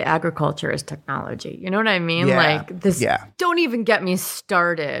all, I'll say agriculture is technology. You know what I mean? Yeah. Like this. Yeah. Don't even get me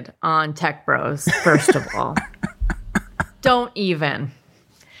started on tech bros, first of all. Don't even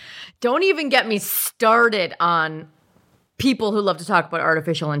get me started on people who love to talk about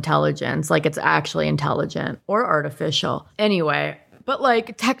artificial intelligence, like it's actually intelligent or artificial. Anyway, but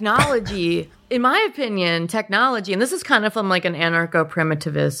like technology, in my opinion, technology, and this is kind of from like an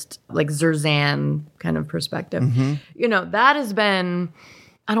anarcho-primitivist, like Zerzan kind of perspective, you know, that has been,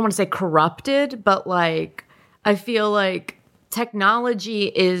 I don't want to say corrupted, but like, I feel like technology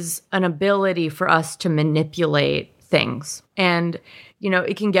is an ability for us to manipulate things. And, you know,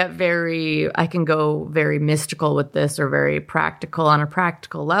 it can get I can go very mystical with this or very practical on a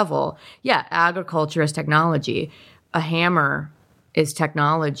practical level. Yeah, agriculture is technology. A hammer is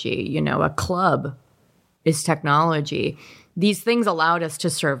technology. You know, a club is technology. These things allowed us to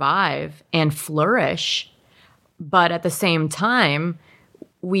survive and flourish. But at the same time,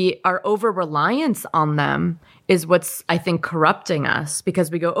 our over-reliance on them is what's, I think, corrupting us, because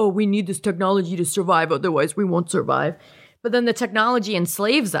we go, oh, we need this technology to survive, otherwise we won't survive. But then the technology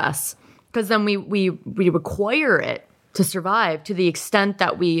enslaves us, because then we require it to survive to the extent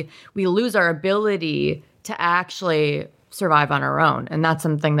that we lose our ability to actually survive on our own. And that's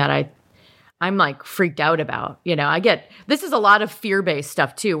something that I'm like freaked out about. You know, this is a lot of fear-based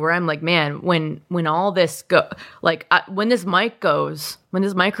stuff too, where I'm like, man, when all this when this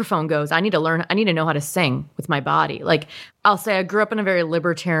microphone goes, I need to know how to sing with my body. Like, I'll say I grew up in a very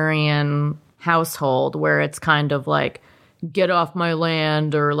libertarian household where it's kind of like, get off my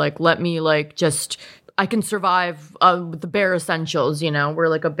land, or like, let me like just, I can survive with the bare essentials, you know, we're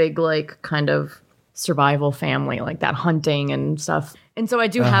like a big like kind of survival family like that, hunting and stuff. And so I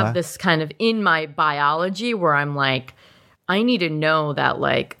do have this kind of in my biology where I'm like, I need to know that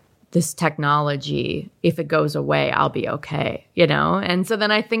like this technology, if it goes away, I'll be okay, you know? And so then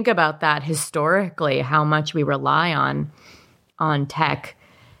I think about that historically, how much we rely on tech,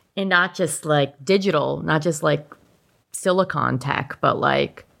 and not just like digital, not just like silicon tech, but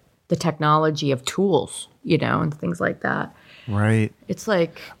like the technology of tools, you know, and things like that. Right. It's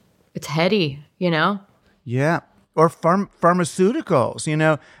like, it's heady, you know? Yeah. Or pharmaceuticals, you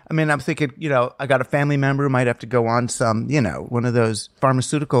know? I mean, I'm thinking, you know, I got a family member who might have to go on some, you know, one of those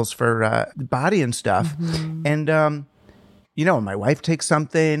pharmaceuticals for the body and stuff. And, you know, when my wife takes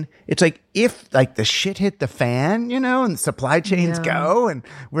something, it's like, if like the shit hit the fan, you know, and supply chains go and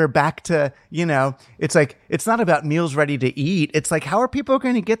we're back to, you know, it's like, it's not about meals ready to eat. It's like, how are people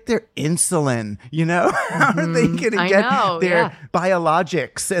going to get their insulin? You know, how are they going to get their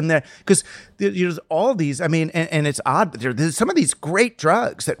biologics and their, because there's all these, I mean, and it's odd, but there's some of these great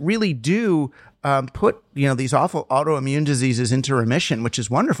drugs that really do put, you know, these awful autoimmune diseases into remission, which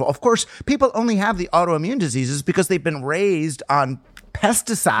is wonderful. Of course, people only have the autoimmune diseases because they've been raised on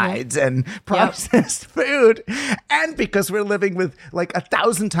pesticides and processed food, and because we're living with like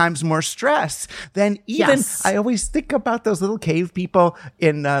 1,000 times more stress than even I always think about those little cave people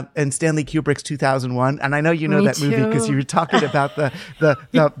in Stanley Kubrick's 2001, and I know you know that movie because you were talking about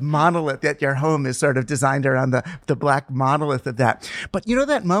the monolith, that your home is sort of designed around the black monolith of that. But you know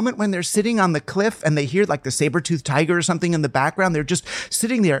that moment when they're sitting on the cliff and they hear like the saber-toothed tiger or something in the background, they're just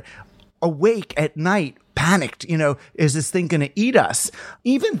sitting there awake at night, panicked, you know, is this thing going to eat us?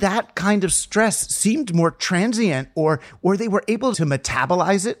 Even that kind of stress seemed more transient, or they were able to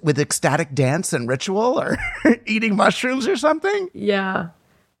metabolize it with ecstatic dance and ritual, or eating mushrooms or something. Yeah.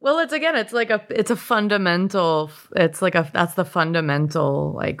 Well, that's the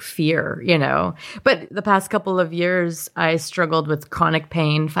fundamental like fear, you know. But the past couple of years, I struggled with chronic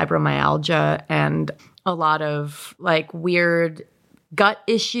pain, fibromyalgia, and a lot of like weird gut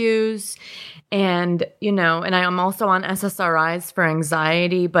issues. And, you know, and I'm also on SSRIs for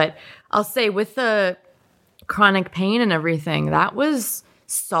anxiety, but I'll say with the chronic pain and everything, that was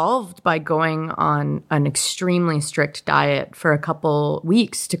solved by going on an extremely strict diet for a couple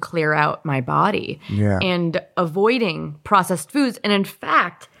weeks to clear out my body and avoiding processed foods. And in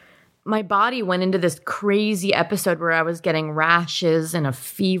fact, my body went into this crazy episode where I was getting rashes and a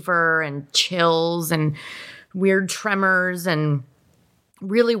fever and chills and weird tremors and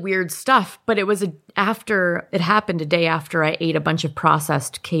really weird stuff. But it was it happened a day after I ate a bunch of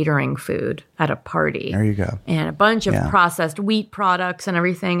processed catering food at a party. There you go. And a bunch of processed wheat products and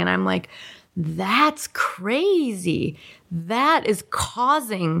everything. And I'm like, that's crazy. That is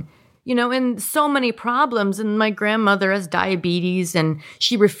causing, you know, and so many problems. And my grandmother has diabetes and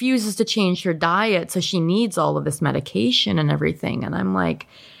she refuses to change her diet. So she needs all of this medication and everything. And I'm like,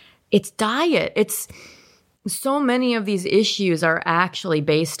 it's diet. It's so many of these issues are actually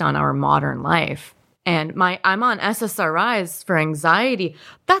based on our modern life. And I'm on SSRIs for anxiety.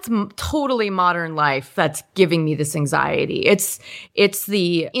 That's totally modern life that's giving me this anxiety. It's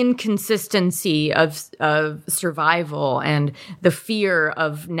the inconsistency of survival and the fear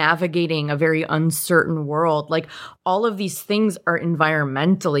of navigating a very uncertain world. Like, all of these things are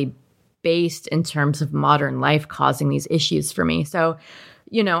environmentally based in terms of modern life causing these issues for me. So,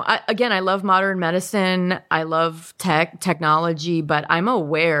 I love modern medicine. I love technology, but I'm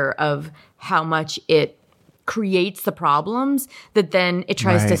aware of how much it creates the problems that then it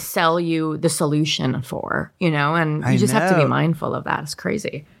tries to sell you the solution for, and you just have to be mindful of that. It's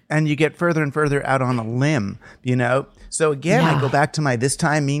crazy. And you get further and further out on a limb, So again, I go back to my this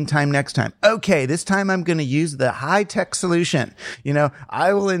time, meantime, next time. Okay, this time I'm going to use the high-tech solution.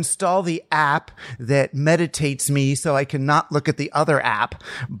 I will install the app that meditates me so I cannot look at the other app.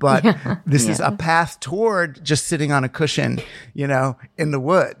 But this is a path toward just sitting on a cushion, in the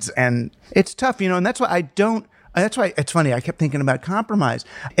woods. And it's tough, and that's why that's why it's funny. I kept thinking about compromise.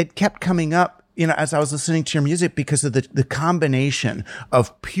 It kept coming up, as I was listening to your music, because of the combination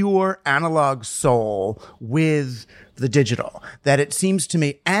of pure analog soul with the digital, that it seems to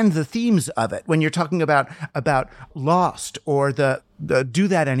me, and the themes of it, when you're talking about Lost or the Do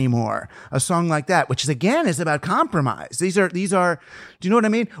That Anymore, a song like that, which is about compromise. These are, do you know what I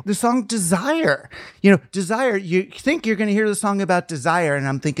mean? The song Desire, Desire, you think you're going to hear the song about desire. And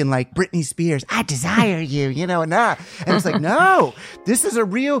I'm thinking like Britney Spears, I desire you, and it's like, no, this is a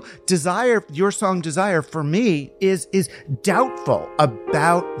real desire. Your song Desire for me is doubtful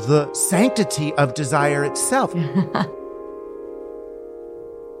about the sanctity of desire itself.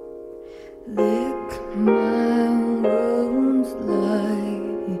 Lick my wounds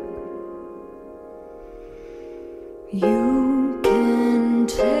like you can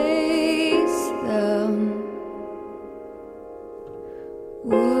taste them.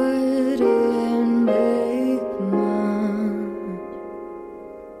 Wouldn't make much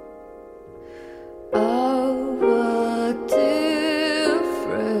of a difference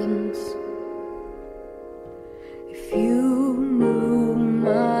if you knew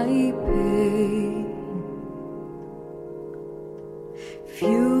my pain. If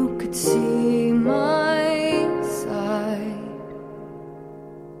you could see my side,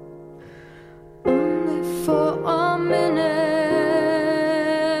 only for a minute,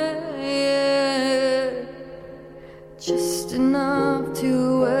 just enough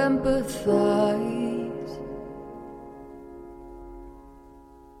to empathize.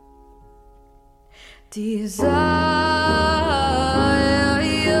 Desire.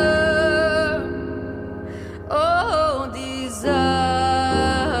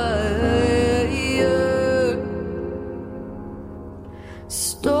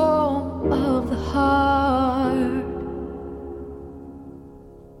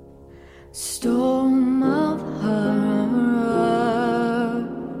 Storm of heart,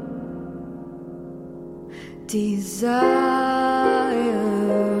 desire,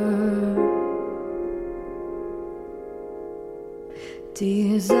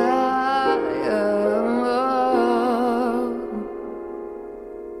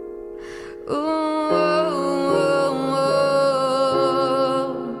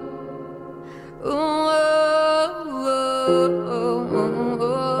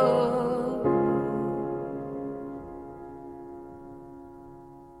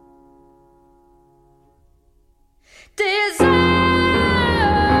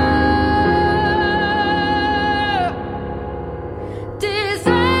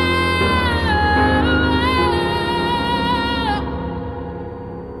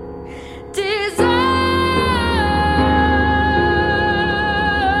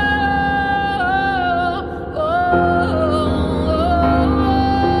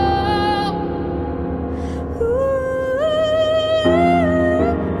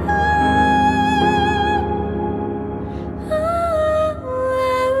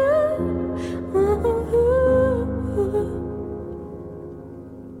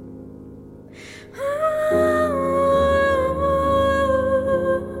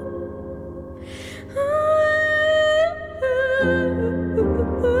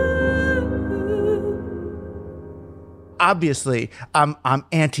 obviously I'm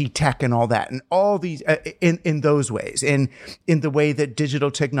anti-tech and all that, and all these in those ways, in the way that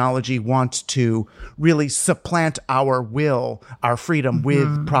digital technology wants to really supplant our will, our freedom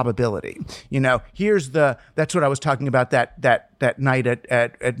with probability. That's what I was talking about, that that night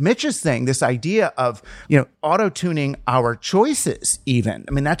at Mitch's thing, this idea of, auto-tuning our choices even.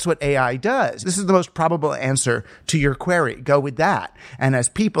 I mean, that's what AI does. This is the most probable answer to your query. Go with that. And as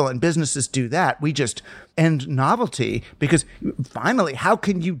people and businesses do that, we just end novelty, because finally, how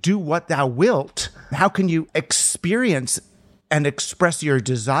can you do what thou wilt? How can you experience and express your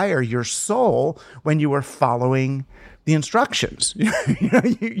desire, your soul, when you are following the instructions?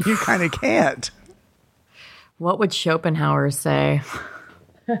 You kind of can't. What would Schopenhauer say?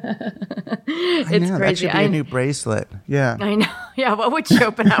 It's crazy. That should be a new bracelet. Yeah. I know. Yeah, what would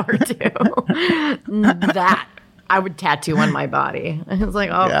Schopenhauer do? That I would tattoo on my body. I was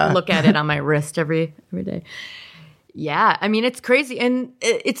like, look at it on my wrist every day. Yeah, I mean, it's crazy, and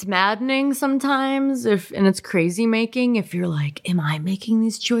it's maddening sometimes, and it's crazy making if you're like, am I making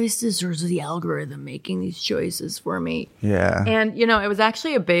these choices, or is the algorithm making these choices for me? Yeah. And, it was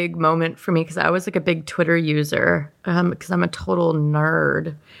actually a big moment for me, because I was like a big Twitter user, because I'm a total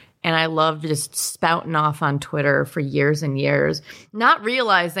nerd, and I loved just spouting off on Twitter for years and years, not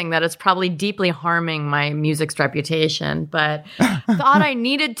realizing that it's probably deeply harming my music's reputation, but thought I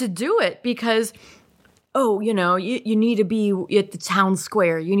needed to do it because... you need to be at the town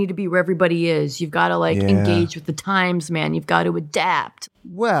square. You need to be where everybody is. You've got to engage with the times, man. You've got to adapt.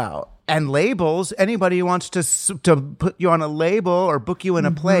 Well, and labels, anybody who wants to put you on a label or book you in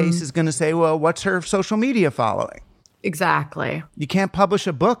a place is going to say, well, what's her social media following? Exactly. You can't publish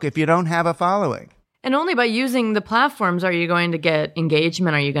a book if you don't have a following. And only by using the platforms are you going to get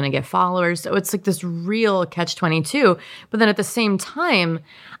engagement, are you going to get followers. So it's like this real catch-22. But then at the same time,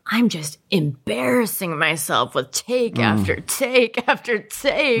 I'm just embarrassing myself with take after take after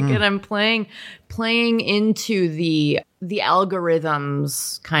take. And I'm playing into the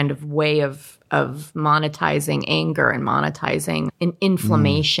algorithm's kind of way of monetizing anger and monetizing an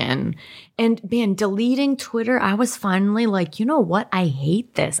inflammation. And man, deleting Twitter, I was finally like, you know what? I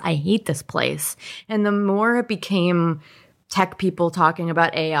hate this. I hate this place. And the more it became tech people talking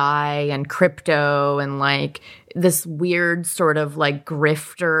about AI and crypto and like this weird sort of like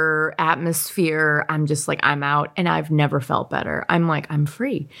grifter atmosphere, I'm just like, I'm out, and I've never felt better. I'm like, I'm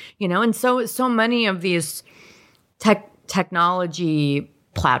free, And so many of these technology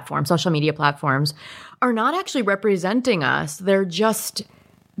platforms, social media platforms, are not actually representing us. They're just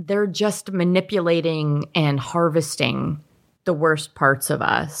manipulating and harvesting the worst parts of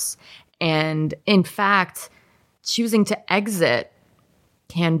us. And in fact, choosing to exit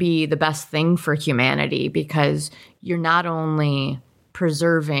can be the best thing for humanity, because you're not only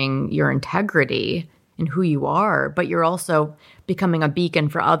preserving your integrity and who you are, but you're also becoming a beacon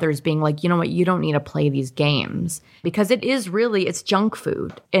for others, being like, you know what, you don't need to play these games, because it's junk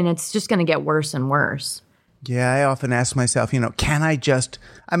food, and it's just going to get worse and worse. Yeah, I often ask myself, can I just,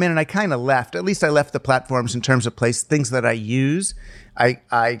 and I kind of left the platforms in terms of things that I use.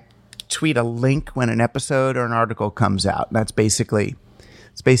 I tweet a link when an episode or an article comes out. That's basically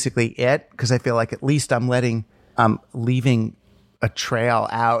it, because I feel like at least I'm leaving a trail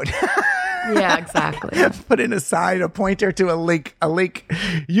out. Yeah, exactly. Put in a sign, a pointer to a link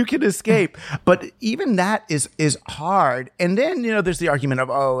you can escape. But even that is hard. And then, there's the argument of,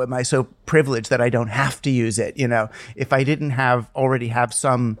 oh, am I so privileged that I don't have to use it? If I didn't already have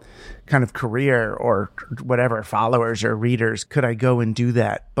some kind of career or whatever, followers or readers, could I go and do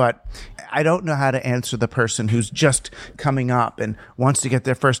that? But I don't know how to answer the person who's just coming up and wants to get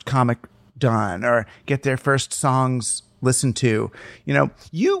their first comic done or get their first songs listened to.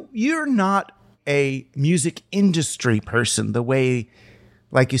 You're not a music industry person the way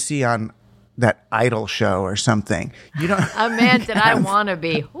like you see on that Idol show or something. You don't. Oh man, did I want to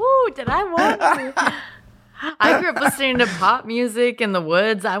be? Ooh, did I want to be? I grew up listening to pop music in the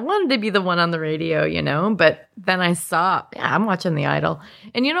woods. I wanted to be the one on the radio, but then I saw, I'm watching the Idol.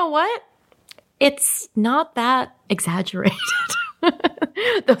 And you know what? It's not that exaggerated.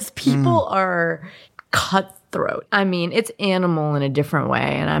 Those people are cutthroat. I mean, it's animal in a different way.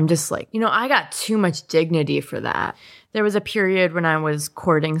 And I'm just like, I got too much dignity for that. There was a period when I was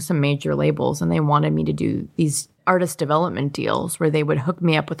courting some major labels, and they wanted me to do these artist development deals where they would hook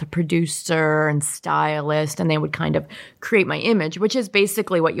me up with a producer and stylist, and they would kind of create my image, which is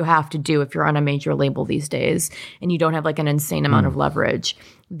basically what you have to do if you're on a major label these days and you don't have like an insane amount of leverage.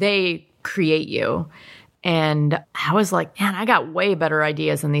 They create you. And I was like, man, I got way better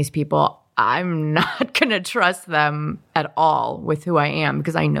ideas than these people. I'm not going to trust them at all with who I am,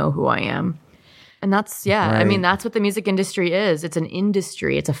 because I know who I am. And that's, right. That's what the music industry is. It's an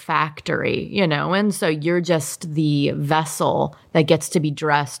industry. It's a factory, and so you're just the vessel that gets to be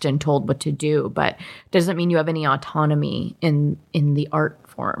dressed and told what to do, but doesn't mean you have any autonomy in the art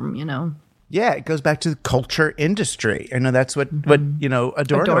form, Yeah, it goes back to the culture industry. I know that's what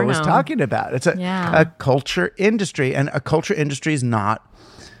Adorno was talking about. It's a culture industry, and a culture industry is not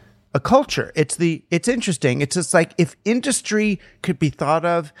a culture. It's interesting. It's just like if industry could be thought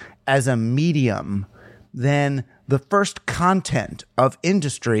of as a medium, then the first content of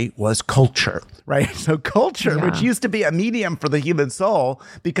industry was culture, right? So culture, which used to be a medium for the human soul,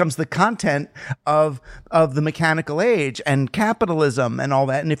 becomes the content of the mechanical age and capitalism and all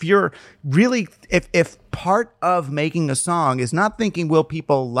that. And if you're really, if part of making a song is not thinking, will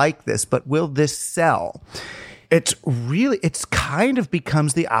people like this, but will this sell? It's kind of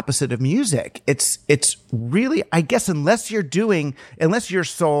becomes the opposite of music. It's really, I guess, unless your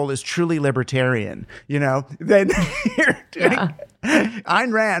soul is truly libertarian, then you're doing,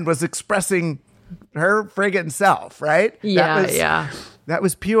 Ayn Rand was expressing her friggin' self, right? Yeah, That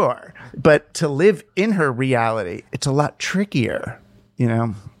was pure. But to live in her reality, it's a lot trickier,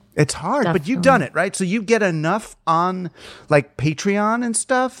 It's hard, Definitely. But you've done it, right? So you get enough on like Patreon and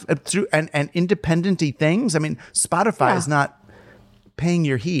stuff through and independent-y things. I mean, Spotify is not paying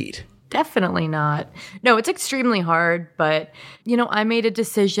your heat. Definitely not. No, it's extremely hard, but I made a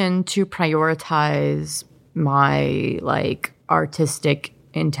decision to prioritize my artistic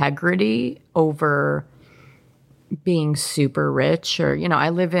integrity over being super rich or I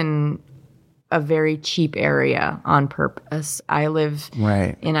live in a very cheap area on purpose. I live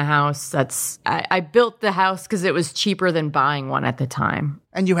in a house I built the house because it was cheaper than buying one at the time.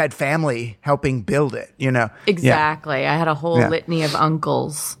 And you had family helping build it, Exactly. I had a whole litany of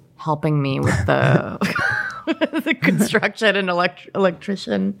uncles helping me with the the construction and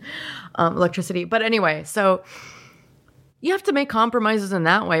electricity. But anyway, so you have to make compromises in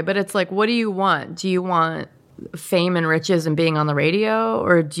that way. But it's like, what do you want? Do you want fame and riches and being on the radio,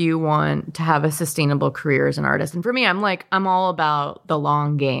 or do you want to have a sustainable career as an artist? And for me, I'm all about the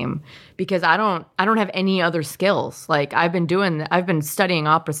long game because I don't have any other skills. Like I've been studying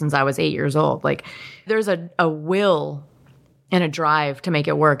opera since I was 8 years old. Like there's a will and a drive to make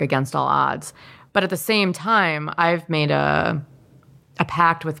it work against all odds. But at the same time, I've made a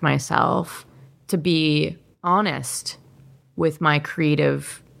pact with myself to be honest with my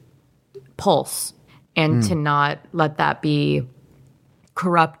creative pulse and to not let that be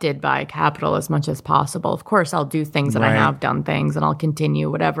corrupted by capital as much as possible. Of course, I'll do things and I have done things and I'll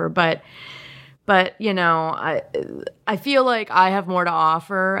continue whatever. But I feel like I have more to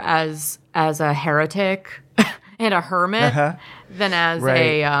offer as a heretic and a hermit than as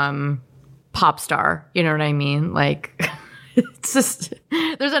a pop star. You know what I mean? Like it's just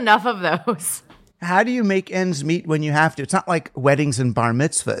there's enough of those. How do you make ends meet when you have to? It's not like weddings and bar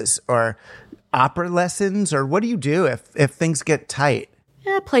mitzvahs or opera lessons, or what do you do if things get tight?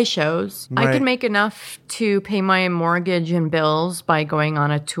 Yeah, play shows. Right. I can make enough to pay my mortgage and bills by going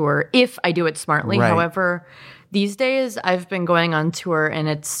on a tour if I do it smartly. Right. However, these days I've been going on tour and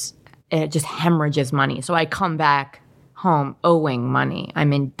it just hemorrhages money. So I come back home owing money.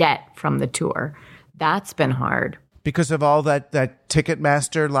 I'm in debt from the tour. That's been hard. Because of all that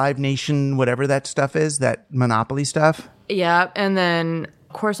Ticketmaster, Live Nation, whatever that stuff is, that monopoly stuff? Yeah, and then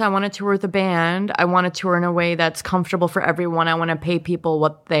of course, I want to tour with a band. I want to tour in a way that's comfortable for everyone. I want to pay people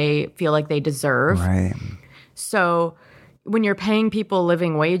what they feel like they deserve. Right. So when you're paying people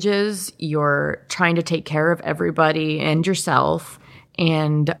living wages, you're trying to take care of everybody and yourself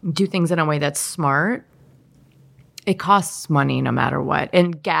and do things in a way that's smart. It costs money no matter what.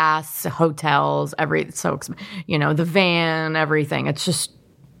 And gas, hotels, the van, everything. It's just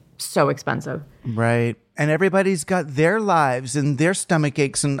so expensive. Right. And everybody's got their lives and their stomach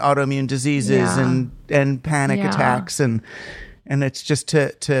aches and autoimmune diseases and panic attacks. And it's just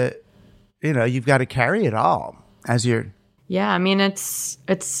to you've got to carry it all as you're. Yeah. I mean, it's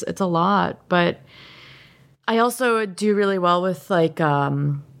a lot, but I also do really well with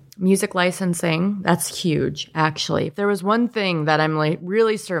music licensing. That's huge, actually. If there was one thing that I'm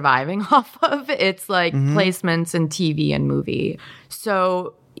really surviving off of, it's placements in TV and movie.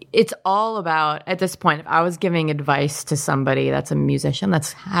 So it's all about, at this point, if I was giving advice to somebody that's a musician that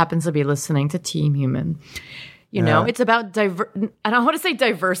happens to be listening to Team Human, it's about, I don't want to say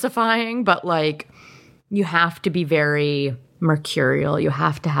diversifying, but you have to be very mercurial. You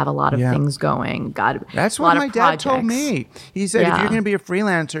have to have a lot of things going. That's what my dad told me. He said, if you're going to be a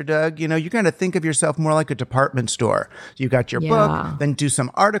freelancer, Doug, you're going to think of yourself more like a department store. You got your book, then do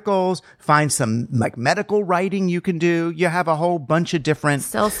some articles, find some medical writing you can do. You have a whole bunch of different.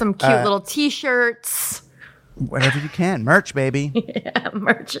 Sell some cute little T-shirts. Whatever you can. Merch, baby. Yeah,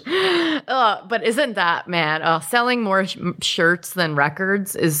 merch. But isn't that, man, selling more shirts than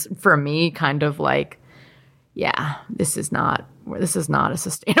records is, for me, kind of this is not this is not a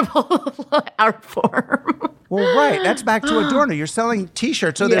sustainable art form. Well, right. That's back to Adorno. You're selling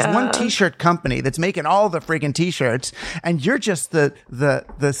T-shirts. So there's one T-shirt company that's making all the freaking T-shirts, and you're just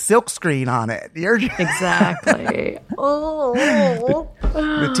the silk screen on it. You're Exactly.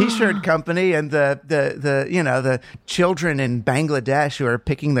 the T-shirt company and the children in Bangladesh who are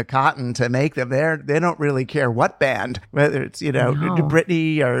picking the cotton to make them. They don't really care what band, whether it's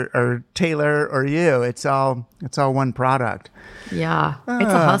Britney or Taylor or you. It's all one product. Yeah,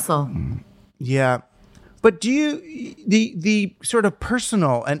 it's a hustle. Yeah. But do you, the sort of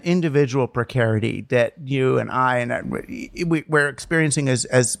personal and individual precarity that you and I and we're experiencing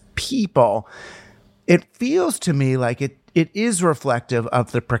as people, it feels to me like it is reflective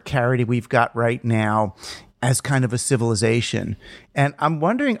of the precarity we've got right now as kind of a civilization. And I'm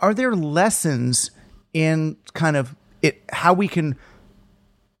wondering, are there lessons in kind of it, how we can,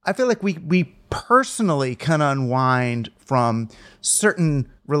 I feel like we personally can unwind from certain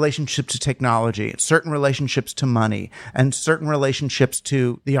relationships to technology, certain relationships to money, and certain relationships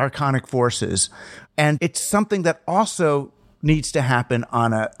to the archonic forces. And it's something that also needs to happen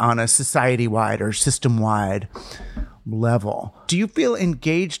on a society-wide or system-wide level. Do you feel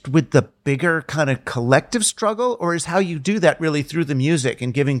engaged with the bigger kind of collective struggle, or is how you do that really through the music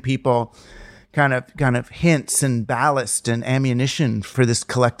and giving people kind of hints and ballast and ammunition for this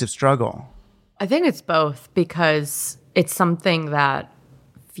collective struggle? I think it's both, because it's something that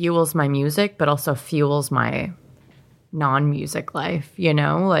fuels my music, but also fuels my non-music life,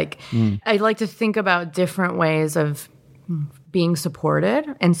 I like to think about different ways of being supported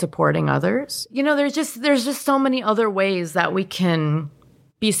and supporting others. There's just so many other ways that we can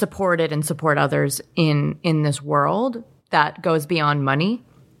be supported and support others in this world that goes beyond money.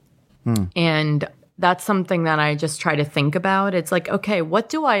 And that's something that I just try to think about. It's like, okay, what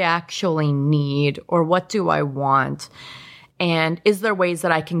do I actually need, or what do I want? And is there ways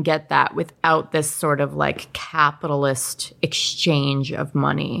that I can get that without this sort of like capitalist exchange of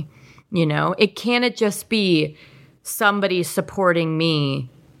money? It can't just be somebody supporting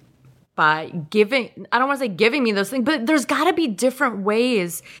me by giving, I don't want to say giving me those things, but there's got to be different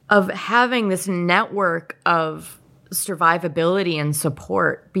ways of having this network of survivability and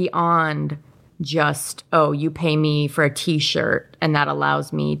support beyond just, you pay me for a T-shirt and that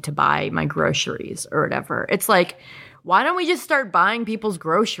allows me to buy my groceries or whatever. It's like, why don't we just start buying people's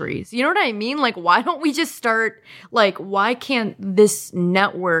groceries? You know what I mean? Like, why don't we just start, like, why can't this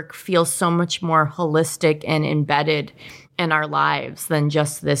network feel so much more holistic and embedded in our lives than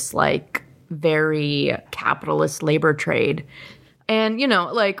just this, like, very capitalist labor trade? And,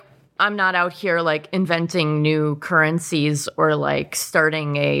 I'm not out here, like, inventing new currencies or, like,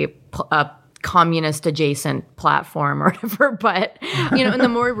 starting a communist adjacent platform or whatever. But, and the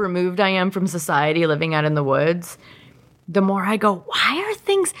more removed I am from society living out in the woods, the more I go, why are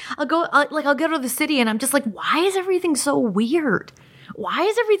things, I'll go to the city and I'm just like, why is everything so weird? Why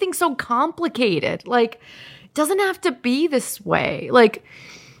is everything so complicated? Like, it doesn't have to be this way. Like,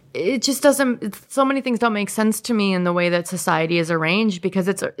 it just doesn't, so many things don't make sense to me in the way that society is arranged, because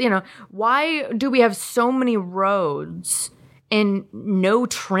it's, why do we have so many roads and no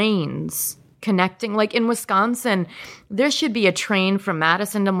trains connecting? Like in Wisconsin, there should be a train from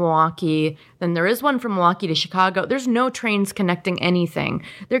Madison to Milwaukee. Then there is one from Milwaukee to Chicago. There's no trains connecting anything.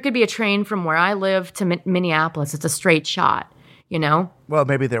 There could be a train from where I live to Minneapolis. It's a straight shot, Well,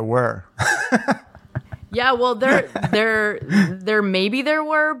 maybe there were. Yeah, well, there maybe there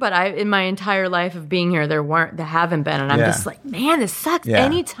were, but in my entire life of being here, there haven't been. And I'm just like, man, this sucks. Yeah.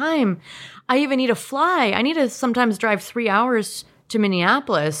 Anytime I even need to fly, I need to sometimes drive 3 hours to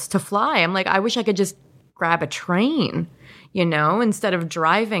Minneapolis to fly. I'm like, I wish I could just grab a train, instead of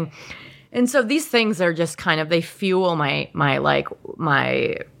driving. And so these things are just kind of, they fuel my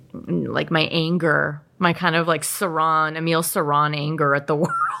anger, my kind of like Emile Saran anger at the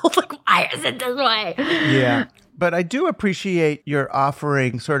world. Like, why is it this way? Yeah. But I do appreciate your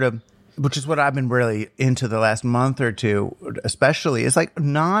offering sort of, which is what I've been really into the last month or two, especially, is like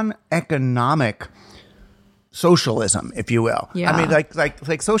non-economic socialism, if you will. Yeah. I mean,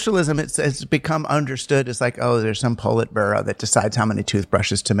 like socialism, it's become understood as like, oh, there's some Politburo that decides how many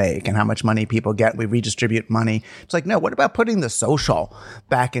toothbrushes to make and how much money people get. We redistribute money. It's like, no, what about putting the social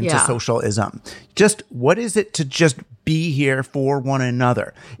back into socialism? Just what is it to just be here for one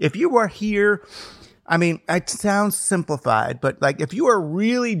another? If you are here, I mean, it sounds simplified, but like if you are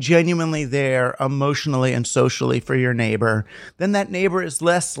really genuinely there emotionally and socially for your neighbor, then that neighbor is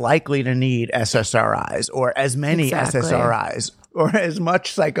less likely to need SSRIs or as many SSRIs or as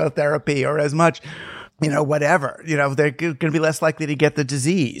much psychotherapy or as much whatever, they're going to be less likely to get the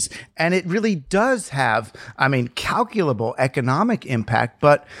disease. And it really does have, calculable economic impact,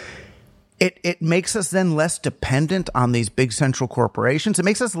 but it makes us then less dependent on these big central corporations. It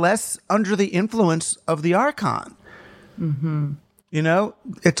makes us less under the influence of the Archon. Mm-hmm.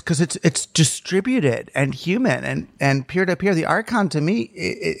 It's because it's distributed and human and peer to peer. The Archon to me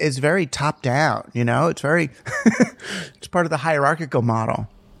is very top down. It's very, it's part of the hierarchical model.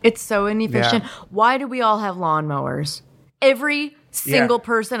 It's so inefficient. Yeah. Why do we all have lawnmowers? Every single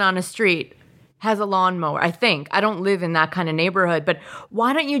person on a street has a lawnmower, I think. I don't live in that kind of neighborhood, but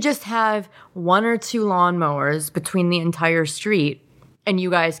why don't you just have 1 or 2 lawnmowers between the entire street and you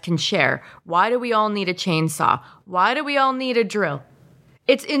guys can share? Why do we all need a chainsaw? Why do we all need a drill?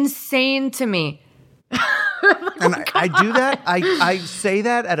 It's insane to me. And I do that. I say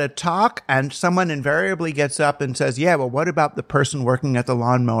that at a talk, and someone invariably gets up and says, yeah, well, what about the person working at the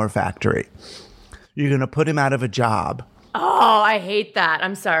lawnmower factory? You're going to put him out of a job. Oh, I hate that.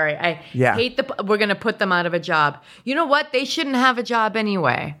 I'm sorry. I hate we're going to put them out of a job. You know what? They shouldn't have a job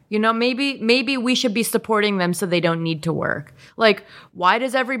anyway. Maybe we should be supporting them so they don't need to work. Like, why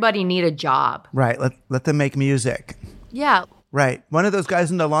does everybody need a job? Right. Let them make music. Yeah. Right. One of those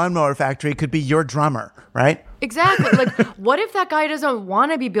guys in the lawnmower factory could be your drummer, right? Exactly. Like, what if that guy doesn't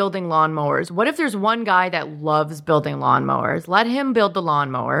want to be building lawnmowers? What if there's one guy that loves building lawnmowers? Let him build the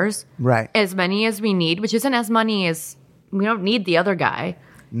lawnmowers. Right. As many as we need, which isn't as many as we don't need the other guy.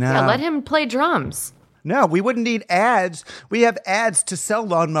 No. Yeah, let him play drums. No, we wouldn't need ads. We have ads to sell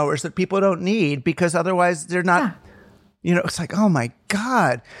lawnmowers that people don't need because otherwise they're not, it's like, oh my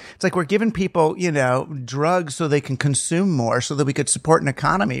God. It's like we're giving people, drugs so they can consume more so that we could support an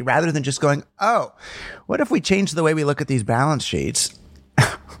economy rather than just going, oh, what if we change the way we look at these balance sheets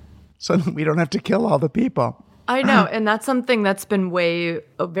so that we don't have to kill all the people? I know, and that's something that's been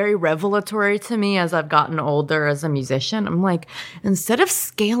very revelatory to me as I've gotten older as a musician. I'm like, instead of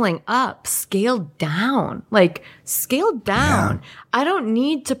scaling up, scale down. Like, scale down. Yeah. I don't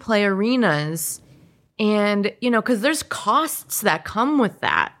need to play arenas, and, because there's costs that come with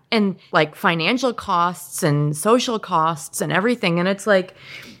that, and like financial costs and social costs and everything. And it's like,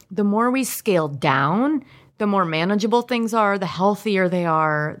 the more we scale down, the more manageable things are, the healthier they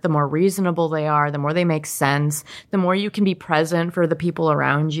are, the more reasonable they are, the more they make sense, the more you can be present for the people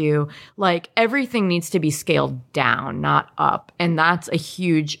around you. Like, everything needs to be scaled down, not up. And that's a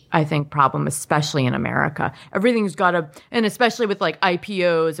huge, I think, problem, especially in America. Everything's got to, and especially with like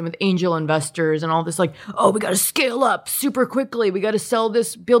IPOs and with angel investors and all this, like, oh, we got to scale up super quickly. We got to sell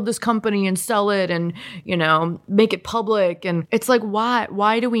this, build this company and sell it and, make it public. And it's like,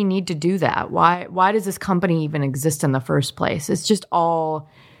 why do we need to do that? Why does this company even exist in the first place? It's just all,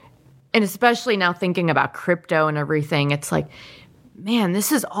 and especially now thinking about crypto and everything, it's like, man,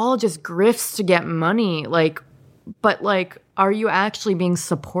 this is all just grifts to get money. Like, but like, are you actually being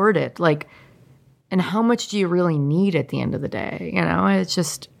supported? Like, and how much do you really need at the end of the day? It's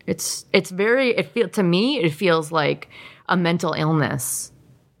just, to me, it feels like a mental illness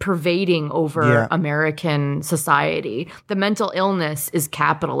pervading over American society. The mental illness is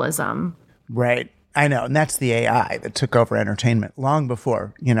capitalism. Right. I know. And that's the AI that took over entertainment long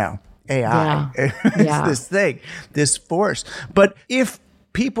before, AI. Yeah. It's this thing, this force. But if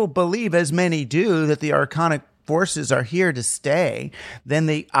people believe, as many do, that the archonic forces are here to stay, then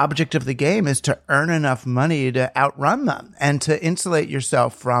the object of the game is to earn enough money to outrun them and to insulate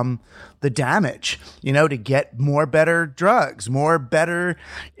yourself from the damage, to get more better drugs, more better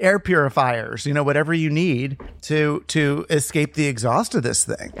air purifiers, whatever you need to escape the exhaust of this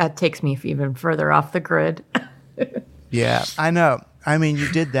thing. That takes me even further off the grid. Yeah, I know. I mean,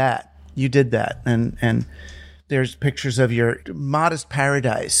 you did that. And there's pictures of your modest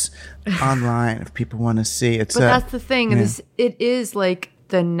paradise online if people want to see it. But that's the thing. Yeah. It is like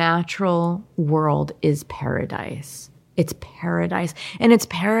the natural world is paradise. It's paradise. And it's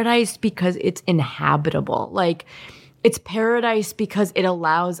paradise because it's inhabitable. Like, it's paradise because it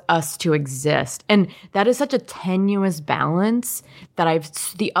allows us to exist. And that is such a tenuous balance that I've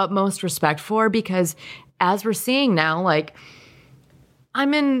the utmost respect for, because as we're seeing now, like,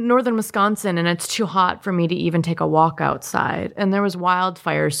 I'm in northern Wisconsin and it's too hot for me to even take a walk outside. And there was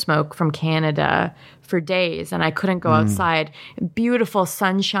wildfire smoke from Canada for days and I couldn't go outside. Beautiful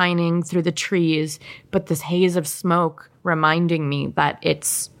sun shining through the trees, but this haze of smoke reminding me that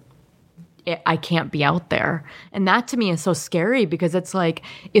I can't be out there. And that to me is so scary, because it's like,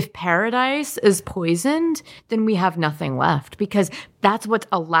 if paradise is poisoned, then we have nothing left, because that's what's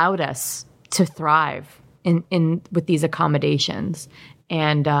allowed us to thrive in with these accommodations.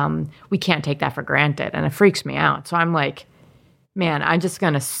 And we can't take that for granted. And it freaks me out. So I'm like, man, I'm just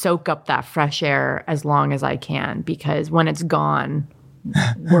going to soak up that fresh air as long as I can, because when it's gone,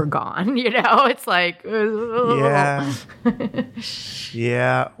 we're gone. It's like, yeah.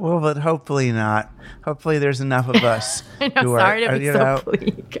 Yeah. Well, but hopefully not. Hopefully there's enough of us. I know, sorry to be so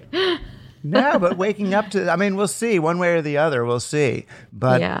bleak. No, but waking up to, we'll see one way or the other. We'll see.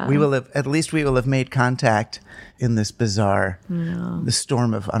 But we will have made contact in this bizarre, the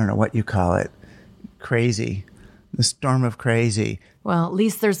storm of, I don't know what you call it, crazy. The storm of crazy. Well, at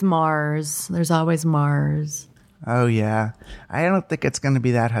least there's Mars. There's always Mars. Oh, yeah. I don't think it's going to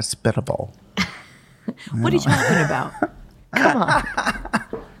be that hospitable. What are you talking about? Come on.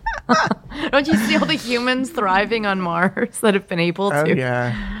 Don't you see all the humans thriving on Mars that have been able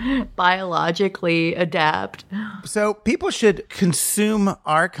to biologically adapt? So people should consume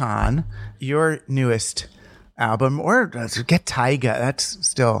Archon, your newest album, or get Taiga. That's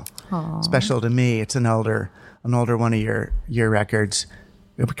still special to me. It's an older one of your records.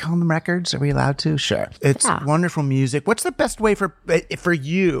 Are we calling them records? Are we allowed to? Sure. It's wonderful music. What's the best way for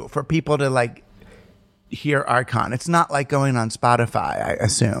people to hear Archon? It's not like going on Spotify, I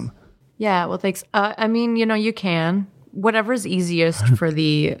assume. Yeah, well, thanks. You can. Whatever's easiest for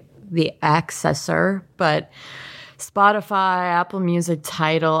the accessor, but Spotify, Apple Music,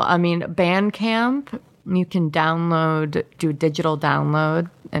 Tidal, Bandcamp, you can do digital download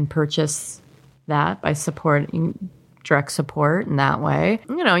and purchase that by supporting direct support in that way.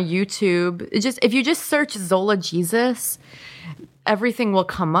 YouTube, if you just search Zola Jesus, everything will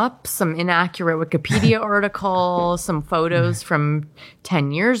come up, some inaccurate Wikipedia articles, some photos from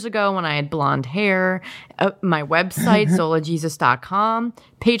 10 years ago when I had blonde hair, my website, zolajesus.com,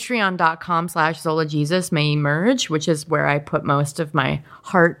 patreon.com/zolajesus may emerge, which is where I put most of my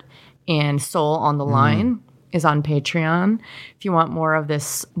heart and soul on the line, is on Patreon. If you want more of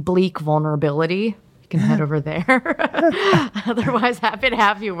this bleak vulnerability, you can head over there. Otherwise, happy to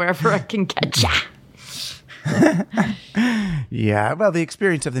have you wherever I can catch ya. Yeah, well, the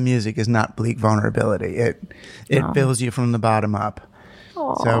experience of the music is not bleak vulnerability. It fills you from the bottom up.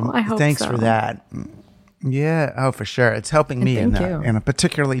 Oh, so I hope thanks so. for that. Yeah, oh, for sure. It's helping me in a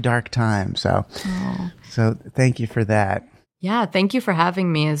particularly dark time. So thank you for that. Yeah, thank you for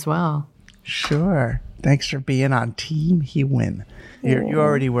having me as well. Sure. Thanks for being on Team Human. You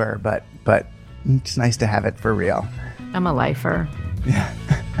already were, but it's nice to have it for real. I'm a lifer. Yeah.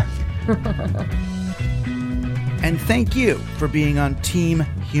 And thank you for being on Team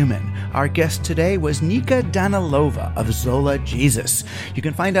Human. Our guest today was Nika Danilova of Zola Jesus. You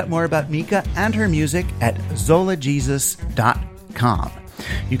can find out more about Nika and her music at zolajesus.com.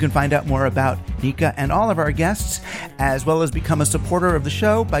 You can find out more about Nika and all of our guests, as well as become a supporter of the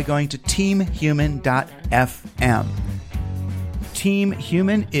show by going to teamhuman.fm. Team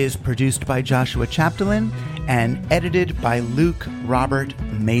Human is produced by Joshua Chapdelaine and edited by Luke Robert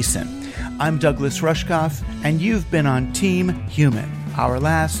Mason. I'm Douglas Rushkoff, and you've been on Team Human, our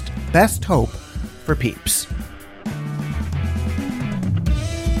last best hope for peeps.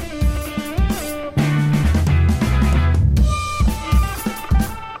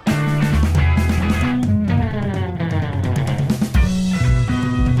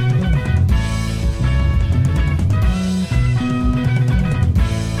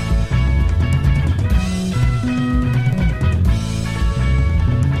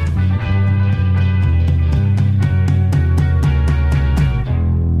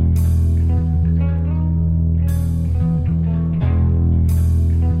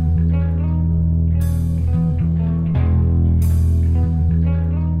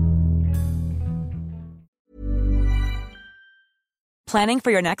 Planning for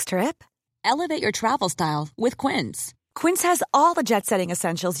your next trip? Elevate your travel style with Quince. Quince has all the jet-setting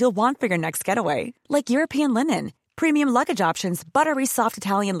essentials you'll want for your next getaway, like European linen, premium luggage options, buttery soft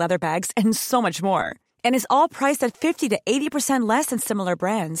Italian leather bags, and so much more. And is all priced at 50 to 80% less than similar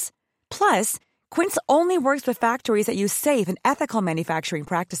brands. Plus, Quince only works with factories that use safe and ethical manufacturing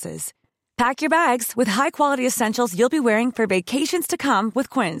practices. Pack your bags with high-quality essentials you'll be wearing for vacations to come with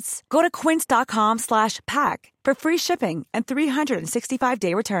Quince. Go to quince.com/pack for free shipping and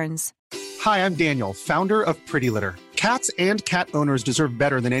 365-day returns. Hi, I'm Daniel, founder of Pretty Litter. Cats and cat owners deserve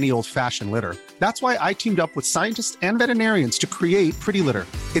better than any old-fashioned litter. That's why I teamed up with scientists and veterinarians to create Pretty Litter.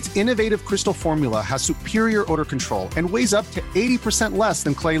 Its innovative crystal formula has superior odor control and weighs up to 80% less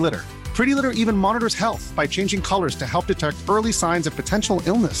than clay litter. Pretty Litter even monitors health by changing colors to help detect early signs of potential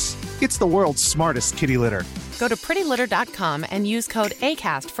illness. It's the world's smartest kitty litter. Go to prettylitter.com and use code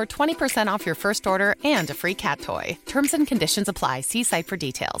ACAST for 20% off your first order and a free cat toy. Terms and conditions apply. See site for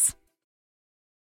details.